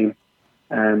time.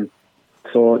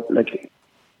 So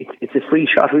it's a free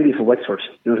shot really for Wexford.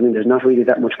 You know what I mean? There's not really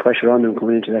that much pressure on them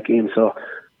coming into that game. So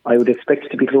I would expect it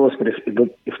to be close, but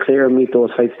if Clare meet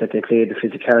those heights that they play, the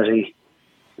physicality,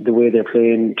 the way they're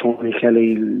playing, Tony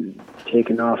Kelly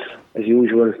taking off as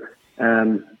usual,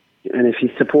 and if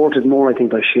he's supported more, I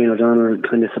think, by Shane O'Donnell,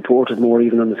 kind of supported more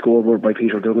even on the scoreboard by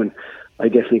Peter Duggan, I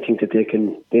definitely think that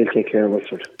they'll take care of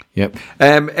Wexford. Yep.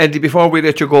 Eddie, before we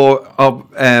let you go,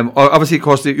 obviously, of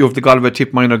course, you have the Galway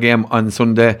Tip minor game on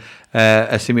Sunday,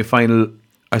 a semi-final.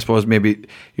 I suppose maybe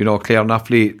Clare and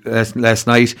Offaly last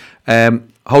night.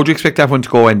 How do you expect that one to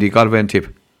go, Andy? Galway and Tip?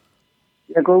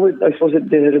 Yeah, Galway. I suppose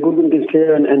they had a good one against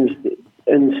Clare,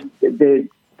 and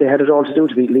they had it all to do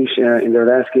to beat Laois in their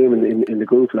last game in the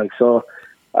group.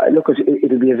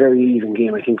 It'll be a very even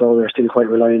game. I think Galway are still quite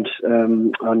reliant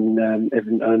on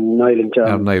Nyland.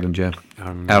 Aaron Nyland, yeah.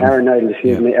 Aaron Nyland,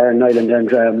 Aaron Nyland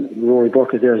and Rory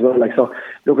Burke is there as well.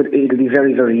 It'll be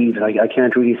very, very even. I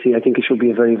can't really see. I think it should be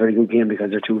a very, very good game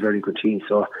because they're 2 very good teams.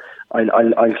 So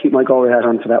I'll keep my Galway hat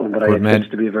on for that one, but I expect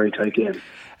it to be a very tight game.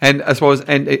 And I suppose,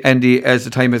 Andy, as the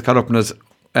time has caught up on us,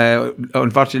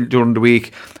 unfortunately during the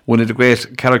week, one of the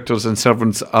great characters and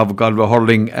servants of Galway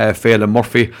hurling, Phelan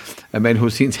Murphy, a man who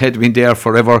since had been there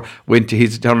forever, went to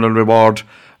his eternal reward.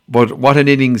 But what an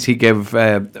innings he gave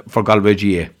for Galway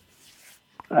GA.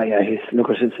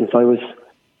 Since I was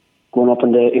growing up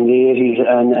in the 80s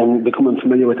and becoming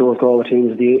familiar with those Galway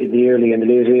teams, the early and the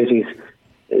late 80s,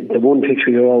 the one picture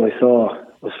you always saw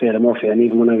was Phelan Murphy. And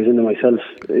even when I was in there myself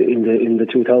in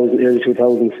the early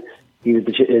 2000s, he was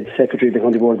the secretary of the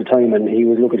county board at the time, and he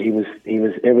was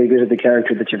every bit of the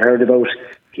character that you've heard about.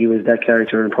 He was that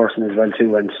character in person as well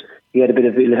too, and he had a bit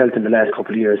of ill health in the last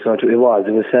couple of years, so it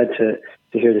was sad to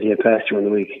hear that he had passed during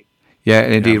the week. Yeah,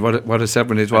 indeed, what a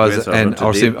severance it was, and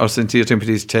our sincere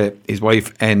sympathies to his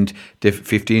wife and the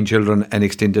 15 children and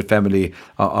extended family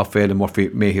of Phelan Murphy.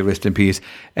 May he rest in peace.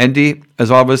 Andy,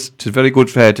 as always, it's very good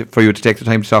for you to take the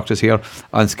time to talk to us here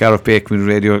on Scariff Bay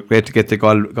Community Radio. Great to get the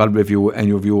Galway review and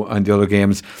your view on the other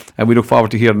games, and we look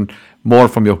forward to hearing more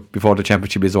from you before the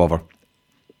championship is over.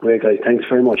 Great, guys. Thanks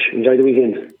very much. Enjoy the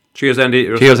weekend. Cheers,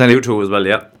 Andy. Cheers, Andy. You too as well,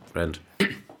 yeah, friend.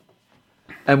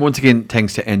 And once again,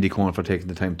 thanks to Andy Cohen for taking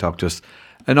the time to talk to us.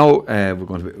 And now we're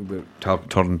going to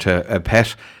turn to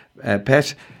Pat.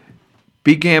 Pat,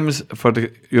 big games for there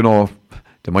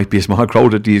might be a small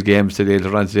crowd at these games today.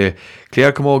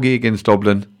 Clare Camogie against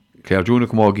Dublin, Clare Junior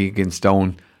Camogie against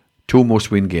Down. 2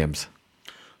 must-win games.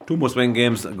 2 must-win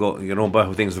games. By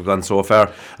how things have gone so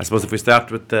far. I suppose if we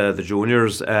start with the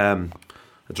juniors, a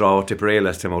draw with Tipperary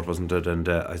last time out, wasn't it? And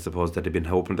I suppose that they'd been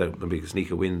hoping that there'd be a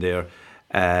sneaky win there.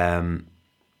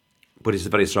 But it's a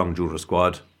very strong junior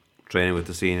squad, training with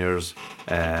the seniors.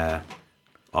 I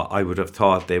would have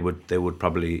thought they would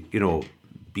probably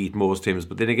beat most teams,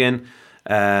 but then again,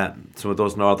 some of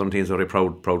those northern teams are very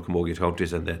proud Camogie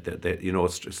counties, and they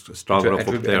it's strong enough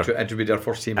up there. And to be their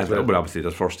first team as well. Well, obviously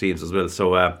their first teams as well.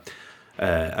 So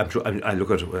I look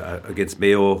at against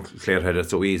Mayo, Clare had it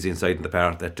so easy inside in the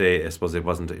park that day. I suppose it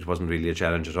wasn't really a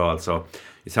challenge at all. So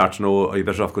it's hard to know. Are you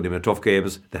better off going in tough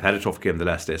games? They've had a tough game the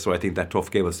last day, so I think that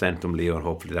tough game will stand them, Leo, and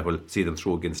hopefully that will see them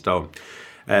through against Down.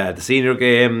 The senior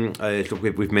game,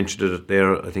 we've mentioned it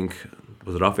there. I think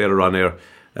was it off air or on air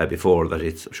before that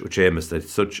it's Seamus that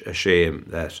it's such a shame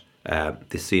that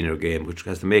this senior game, which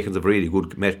has the makings of a really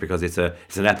good match because it's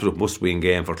an absolute must-win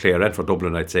game for Clare and for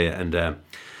Dublin, I'd say, and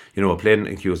playing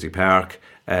in Cusack Park,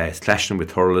 it's clashing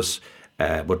with Thurles,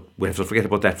 but we have to forget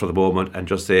about that for the moment and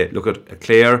just say, look at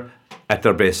Clare at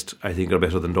their best, I think are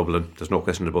better than Dublin. There's no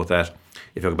question about that.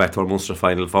 If you go back to our Munster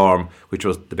final form, which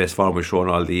was the best form we've shown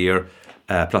all the year,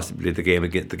 possibly the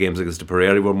games against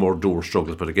Tipperary were more door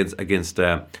struggles, but against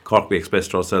Cork we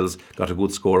expressed ourselves, got a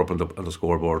good score up on the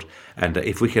scoreboard, and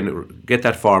if we can get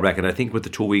that far back, and I think with the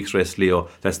 2 weeks rest, Leo,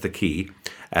 that's the key,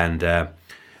 and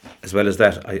as well as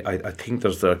that, I think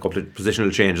there's a couple of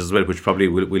positional changes as well, which probably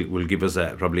will give us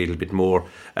probably a little bit more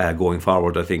going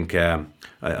forward. I think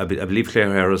I believe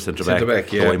Claire Harris centre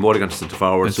back, yeah. Morgan centre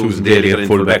forward, and Susan Daly in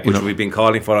full back, which we've been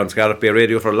calling for on Scariff Bay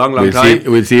Radio for a long time.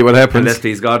 We'll see what happens. Unless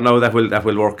please God, now that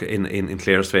will work in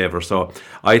Clare's favour. So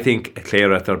I think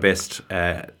Clare at their best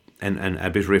and a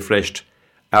bit refreshed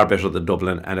are better than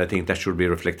Dublin, and I think that should be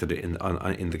reflected in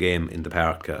the game in the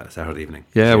park Saturday evening.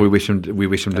 Yeah, we wish them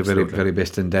the very, very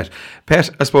best in that. Pat,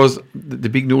 I suppose the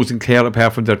big news in Clare,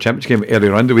 apart from their championship game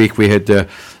earlier on the week, we had the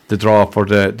draw for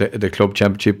the club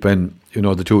championship, and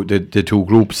the two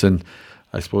groups, and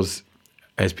I suppose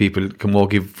as people,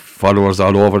 Camogie followers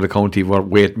all over the county were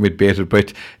waiting with bated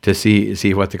breath to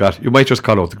see what they got. You might just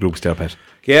call out the groups there, Pat.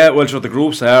 Yeah, well, so the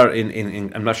groups are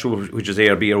in I'm not sure which is A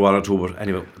or B or 1 or 2, but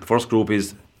anyway, the first group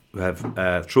is we have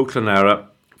True Clonera,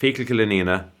 Fecal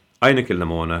Killanena, Aina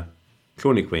Kilnamona,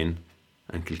 Cloney Quinn,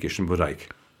 and Kilkishen Budyke.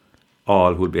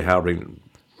 All will be harbouring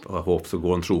hopes of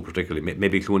going through, particularly.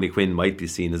 Maybe Cloney Quinn might be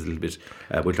seen as a little bit,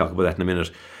 we'll talk about that in a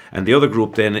minute. And the other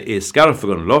group then is Scariff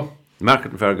Fagunlo,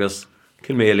 Market and Fergus,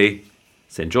 Kilmaley,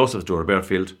 St. Joseph's Dora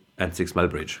Bearfield, and 6 Mile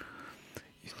Bridge.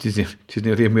 She's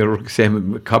nearly a mirror,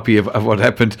 same copy of what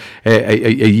happened a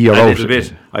year out. A little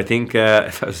bit. I think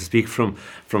if I was to speak from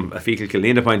a Fecal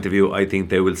Killanena point of view, I think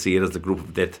they will see it as the group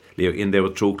of death. Leo in there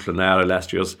with True Clonera,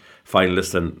 last year's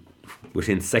finalists, and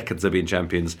within seconds of being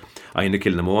champions. Aina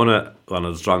Kilnamona, one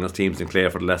of the strongest teams in Clare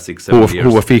for the last 6-7 years.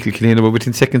 Who were Fecal Killanena were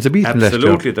within seconds of beating last year.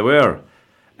 Absolutely, they were.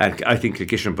 And I think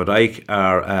Kilkishen Budyke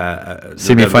are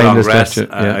semi-finalists,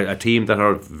 a team that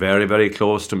are very, very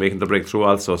close to making the breakthrough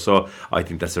also. So I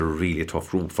think that's a really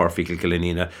tough group for Fecal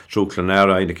Killanena. True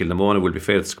Clonera, Aina Kilnamona will be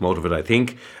fair to come out of it, I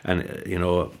think. And,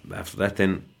 after that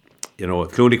then,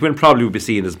 Cloney Quinn probably would be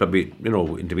seen as probably,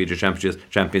 intermediate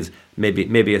champions,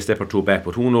 maybe a step or two back,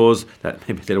 but who knows, that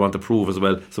maybe they want to prove as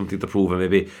well, something to prove, and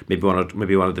maybe one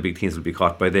of the big teams will be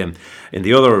caught by them. In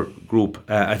the other group,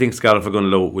 I think Scariff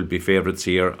Fagunlo will be favourites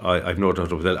here. I've no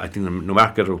doubt about that. I think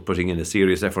Newmarket are putting in a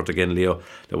serious effort again, Leo.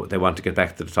 They want to get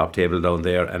back to the top table down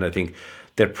there, and I think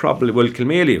They're probably, well,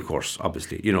 Kilmaley, of course,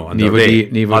 obviously, you know, on Nivo their D, way,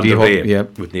 Nivo on D their Hub, way yeah.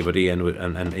 with Nivo D and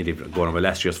going on with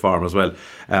last year's form as well.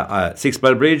 Six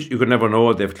Bell Bridge, you could never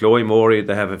know. They have Chloe Morey,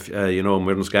 they have,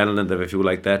 Myrna Scanlon, they have a few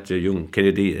like that, young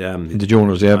Kennedy. The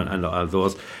juniors, yeah. And all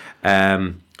those.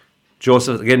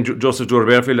 Joseph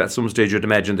Dura-Bearfield, at some stage you'd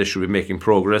imagine they should be making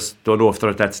progress. Don't know if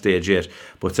they're at that stage yet,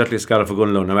 but certainly Scariff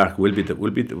Gunlow and America will be the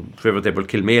favourite.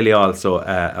 Kilmaley also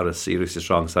are a seriously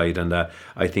strong side, and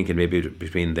I think it may be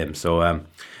between them. So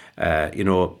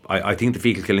I think the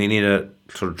Fecal Killanena,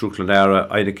 Drew Clondara,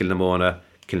 Ida Kilnamona,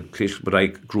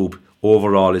 Kilbreak group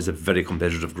overall is a very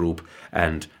competitive group,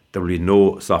 and there will be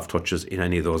no soft touches in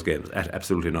any of those games.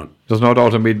 Absolutely none. There's no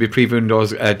doubt, and we'll be previewing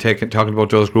those, talking about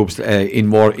those groups in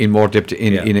more depth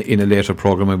in a later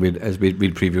programme as we'll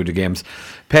preview the games.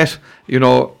 Pet,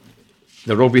 the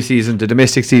rugby season, the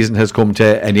domestic season has come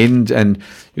to an end, and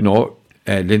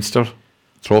Leinster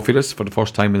trophyless for the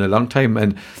first time in a long time,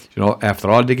 and after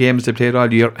all the games they played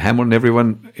all year, hammering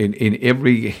everyone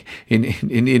in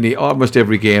almost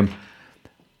every game.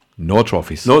 No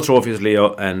trophies. No trophies,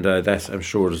 Leo, and that I'm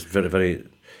sure is very, very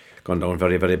gone down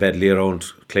very, very badly around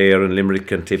Clare and Limerick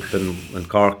and Tip and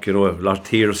Cork. A lot of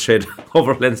tears shed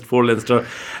over poor Leinster.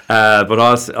 But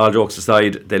all jokes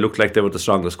aside, they looked like they were the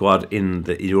strongest squad in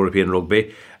the European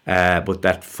rugby. But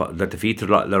that defeat to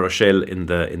La Rochelle in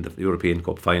the European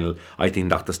Cup final, I think,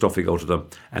 knocked the stuffing out of them,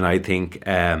 and I think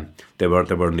they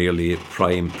were nearly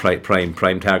prime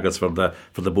targets for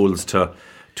the Bulls to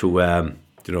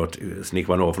sneak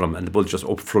one over them, and the Bulls just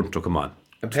up front took them on.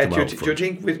 And Pat, do you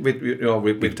think with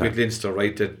Leinster,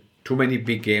 right, that too many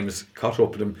big games caught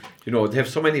up with them? They have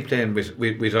so many playing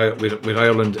with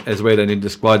Ireland as well, and in the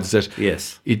squads that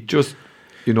it just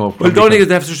Well, don't think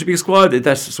they have such a big squad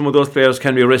that some of those players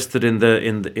can be arrested in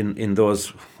those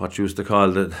what you used to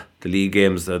call the league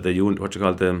games, what's it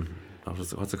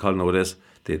called nowadays?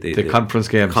 The conference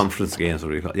games. Conference games, what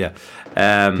do you call it? Yeah.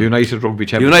 The United Rugby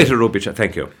Championship.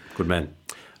 Thank you. Good man.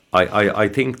 I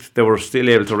think they were still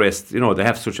able to rest. They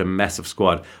have such a massive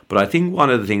squad. But I think one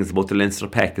of the things about the Leinster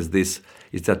pack is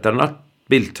that they're not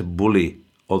built to bully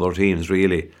other teams,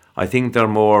 really. I think they're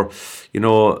more,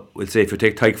 we'll say if you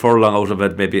take Tyke Furlong out of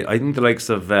it, maybe I think the likes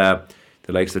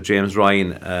of James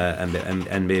Ryan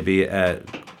and maybe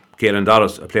Galen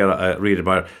Doris, a player I read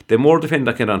about, they're more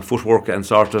dependent on footwork and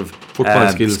sort of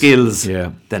football skills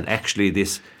than actually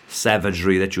this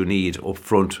savagery that you need up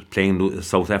front, playing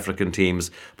South African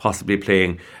teams, possibly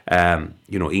playing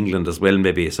England as well,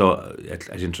 maybe, so at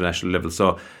international level.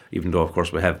 So even though of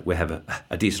course we have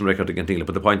a decent record against England,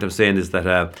 but the point I'm saying is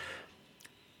that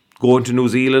going to New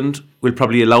Zealand will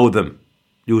probably allow them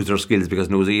use their skills, because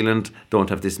New Zealand don't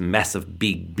have this massive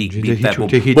big they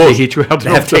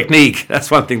have technique. That's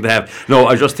one thing they have. No,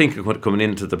 I just think coming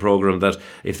into the programme that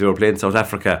if they were playing South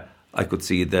Africa, I could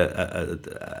see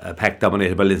a pack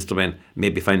dominated by Leinster men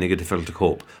maybe finding it difficult to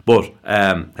cope. But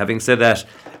having said that,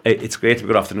 it's great to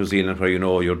get off to New Zealand where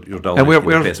you're down and in a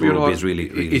place where rugby is really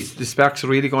the sparks are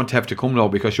really going to have to come now,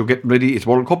 because you're getting ready. It's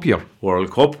World Cup year.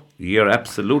 World Cup year,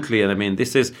 absolutely. And I mean,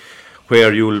 this is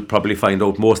where you'll probably find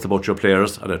out most about your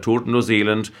players. At a tour to New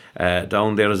Zealand,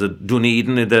 down there is a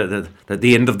Dunedin at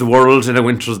the end of the world in a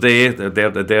winter's day.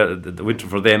 The winter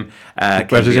for them.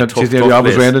 It's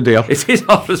always raining there. It is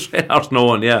always raining or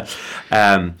snowing, yeah.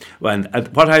 And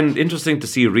what I'm interesting to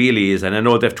see really is, and I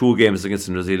know they have 2 games against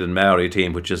the New Zealand Maori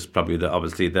team, which is probably the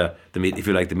if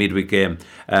you like, the midweek game.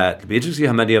 It'll be interesting to see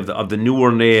how many of the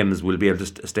newer names will be able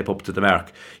to step up to the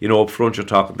mark. Up front you're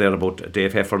talking there about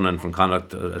Dave Heffernan from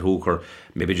Connacht at Hooker.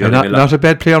 Maybe Jeremy not a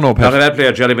bad player, no, Pat. Not a bad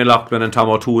player. Jeremy Loughlin and Tom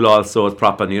O'Toole also at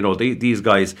prop, and these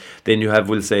guys. Then you have,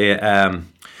 we'll say,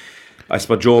 I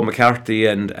suppose Joe McCarthy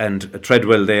and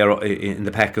Treadwell there in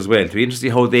the pack as well. To be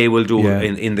interesting how they will do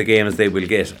in the games they will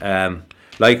get.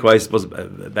 Likewise, was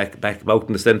back out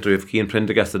in the centre of Cian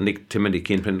Prendergast and Nick Timoney.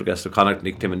 Cian Prendergast of Connacht,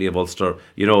 Nick Timoney of Ulster.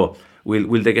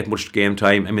 Will they get much game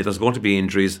time? I mean, there's going to be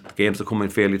injuries. The games are coming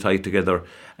fairly tight together,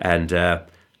 and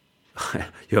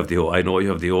you have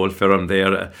the old firm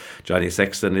there. Johnny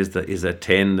Sexton is at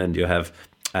 10, and you have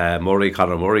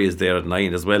Conor Murray is there at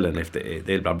 9 as well, and if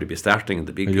they'll probably be starting in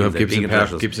the big. You have Gibson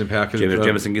Park,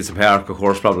 Jameson Gibson Park, of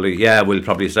course, probably. Yeah, will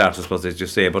probably start, I suppose, as you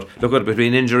say. But look at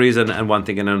between injuries and one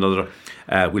thing and another,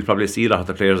 we'll probably see a lot of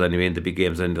the players anyway in the big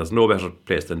games, and there's no better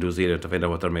place than New Zealand to find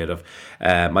out what they're made of.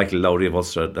 Michael Lowry of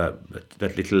Ulster,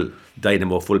 that little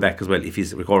dynamo fullback as well. If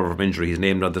he's recovered from injury, he's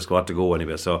named on the squad to go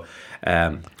anyway. So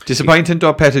disappointing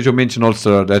though, Pat, as you mentioned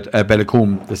Ulster, that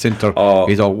Bellacoom, the centre,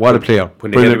 he's what a player.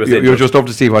 You just love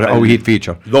to see how he'd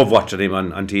feature. Love watching him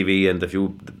on TV, and the few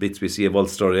bits we see of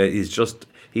Ulster, he's just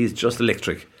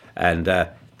electric, and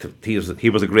he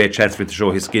was a great chance for him to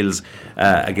show his skills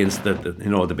against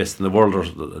the best in the world, or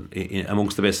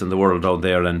amongst the best in the world down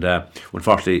there. And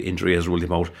unfortunately, injury has ruled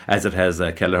him out, as it has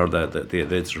Kelleher, the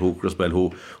Leinster hooker as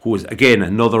well, who is again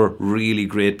another really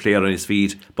great player on his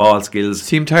feet, ball skills.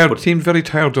 Seemed very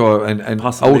tired though, and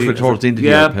out for towards the end of the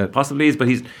year. Possibly is, but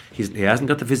he hasn't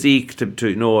got the physique to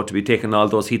be taking all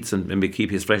those hits and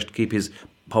keep his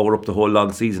power up the whole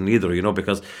long season either,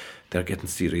 because they're getting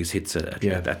serious hits at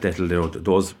that level,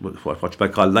 those what you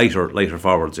might call lighter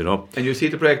forwards, And you see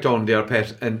the breakdown there,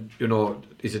 Pat, and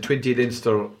is it 20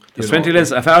 Leinster? It's 20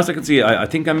 Leinster. As far as I can see, I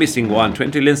think I'm missing one.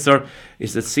 20 Leinster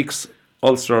is at 6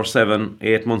 Ulster, 7,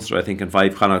 8 Munster, I think, and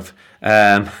 5 Connacht.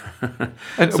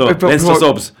 So Leinster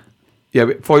subs. Yeah,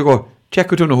 before you go,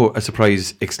 Jack O'Donoghue, a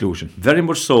surprise exclusion. Very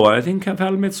much so. I think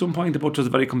Val made some point about it was a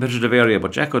very competitive area,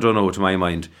 but Jack O'Donoghue, to my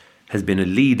mind, has been a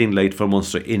leading light for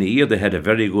Munster. In a year they had a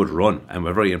very good run and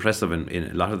were very impressive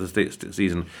in a lot of the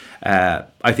season.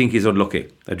 I think he's unlucky.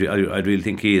 I really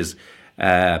think he is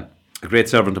a great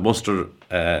servant to Munster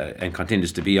and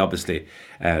continues to be, obviously,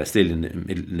 still in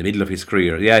the middle of his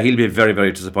career. Yeah, he'll be very,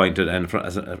 very disappointed, and from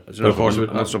a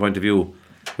Munster point of view,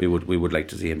 we would like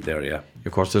to see him there. Yeah,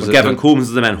 of course. Gavin Coombs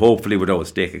is the man, hopefully, would always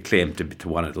stake a claim to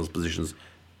one of those positions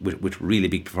with really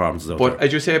big performances out but there.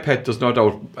 As you say, Pat, there's no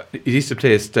doubt it is the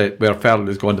place where Farrell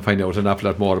is going to find out an awful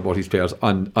lot more about his players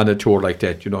on a tour like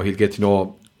that. He'll get to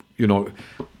know,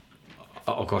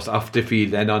 of course, off the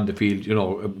field and on the field,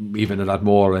 even a lot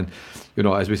more. And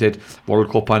as we said, World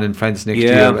Cup on in France next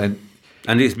year,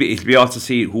 and it'll be also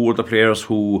see who are the players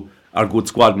who are good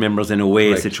squad members in a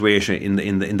way situation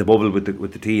in the bubble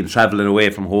with the team, travelling away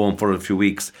from home for a few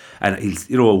weeks, and he's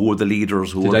who are the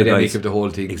leaders, who the are the dynamic guys of the whole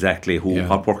thing, exactly,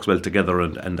 what works well together,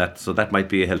 and that might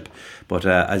be a help. But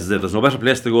as I said, there's no better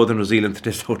place to go than New Zealand to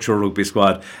test out your rugby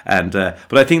squad, and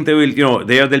but I think they will,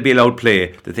 they'll be allowed play.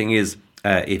 The thing is,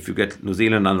 if you get New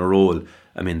Zealand on a roll,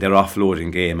 I mean, their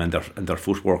offloading game and their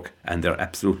footwork and their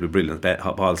absolutely brilliant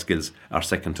ball skills are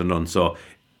second to none. So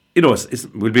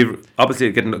we'll be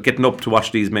obviously getting up to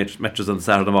watch these matches on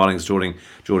Saturday mornings during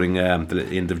the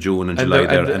end of June and July,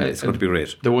 and it's going to be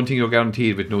great. The one thing you're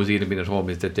guaranteed with New Zealand being at home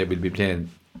is that they will be playing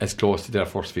as close to their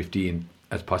first 15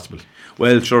 as possible.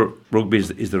 Well, sure, rugby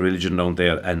is the religion down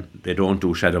there, and they don't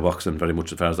do shadow boxing very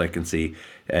much, as far as I can see.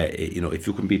 If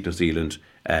you can beat New Zealand,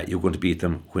 you're going to beat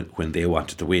them when they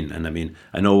wanted to win. And I mean,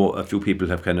 I know a few people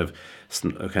have kind of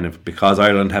because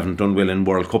Ireland haven't done well in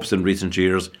World Cups in recent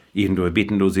years, even though they've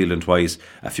beaten New Zealand twice,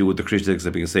 a few of the critics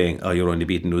have been saying, you're only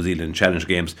beating New Zealand in challenge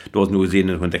games. Those New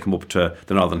Zealand, when they come up to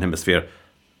the Northern Hemisphere,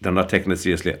 they're not taking it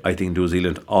seriously. I think New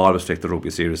Zealand always take the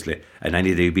rugby seriously, and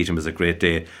any day you beat them is a great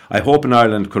day. I hope in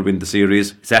Ireland could win the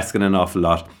series. It's asking an awful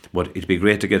lot, but it'd be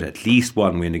great to get at least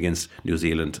one win against New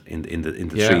Zealand in the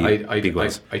three big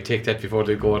ones. I take that before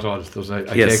they go at all.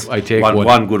 I take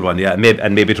one good one, yeah,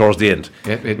 maybe towards the end.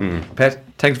 Pat,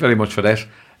 thanks very much for that.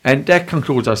 And that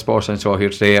concludes our Sports and Show here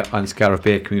today on Scariff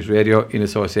Bay Community Radio in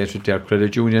association with their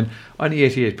Credit Union on the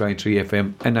 88.3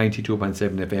 FM and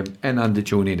 92.7 FM and on the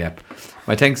TuneIn app.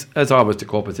 My thanks, as always, to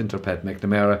Corporate Centre Pat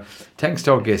McNamara. Thanks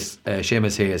to our guests,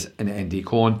 Seamus Hayes and Andy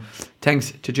Cohn.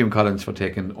 Thanks to Jim Collins for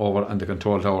taking over on the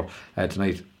control tower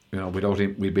tonight. Without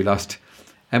him, we'd be lost.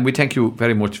 And we thank you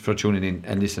very much for tuning in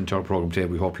and listening to our programme today.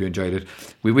 We hope you enjoyed it.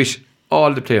 We wish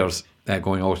all the players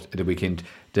going out at the weekend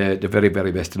the very,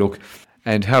 very best of luck.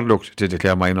 And hard luck to the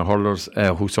Clare Minor hurlers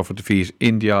who suffered defeat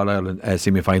in the All-Ireland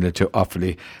semi-final to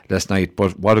Offaly last night.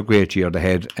 But what a great year they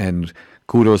had, and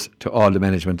kudos to all the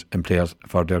management and players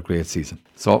for their great season.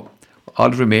 So all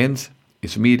that remains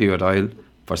is for me, Leo Doyle,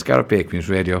 for Scariff Bay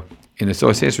Community Radio in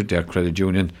association with their Credit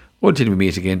Union, until we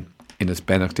meet again in a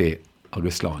Spannock Day,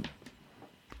 August Lawn.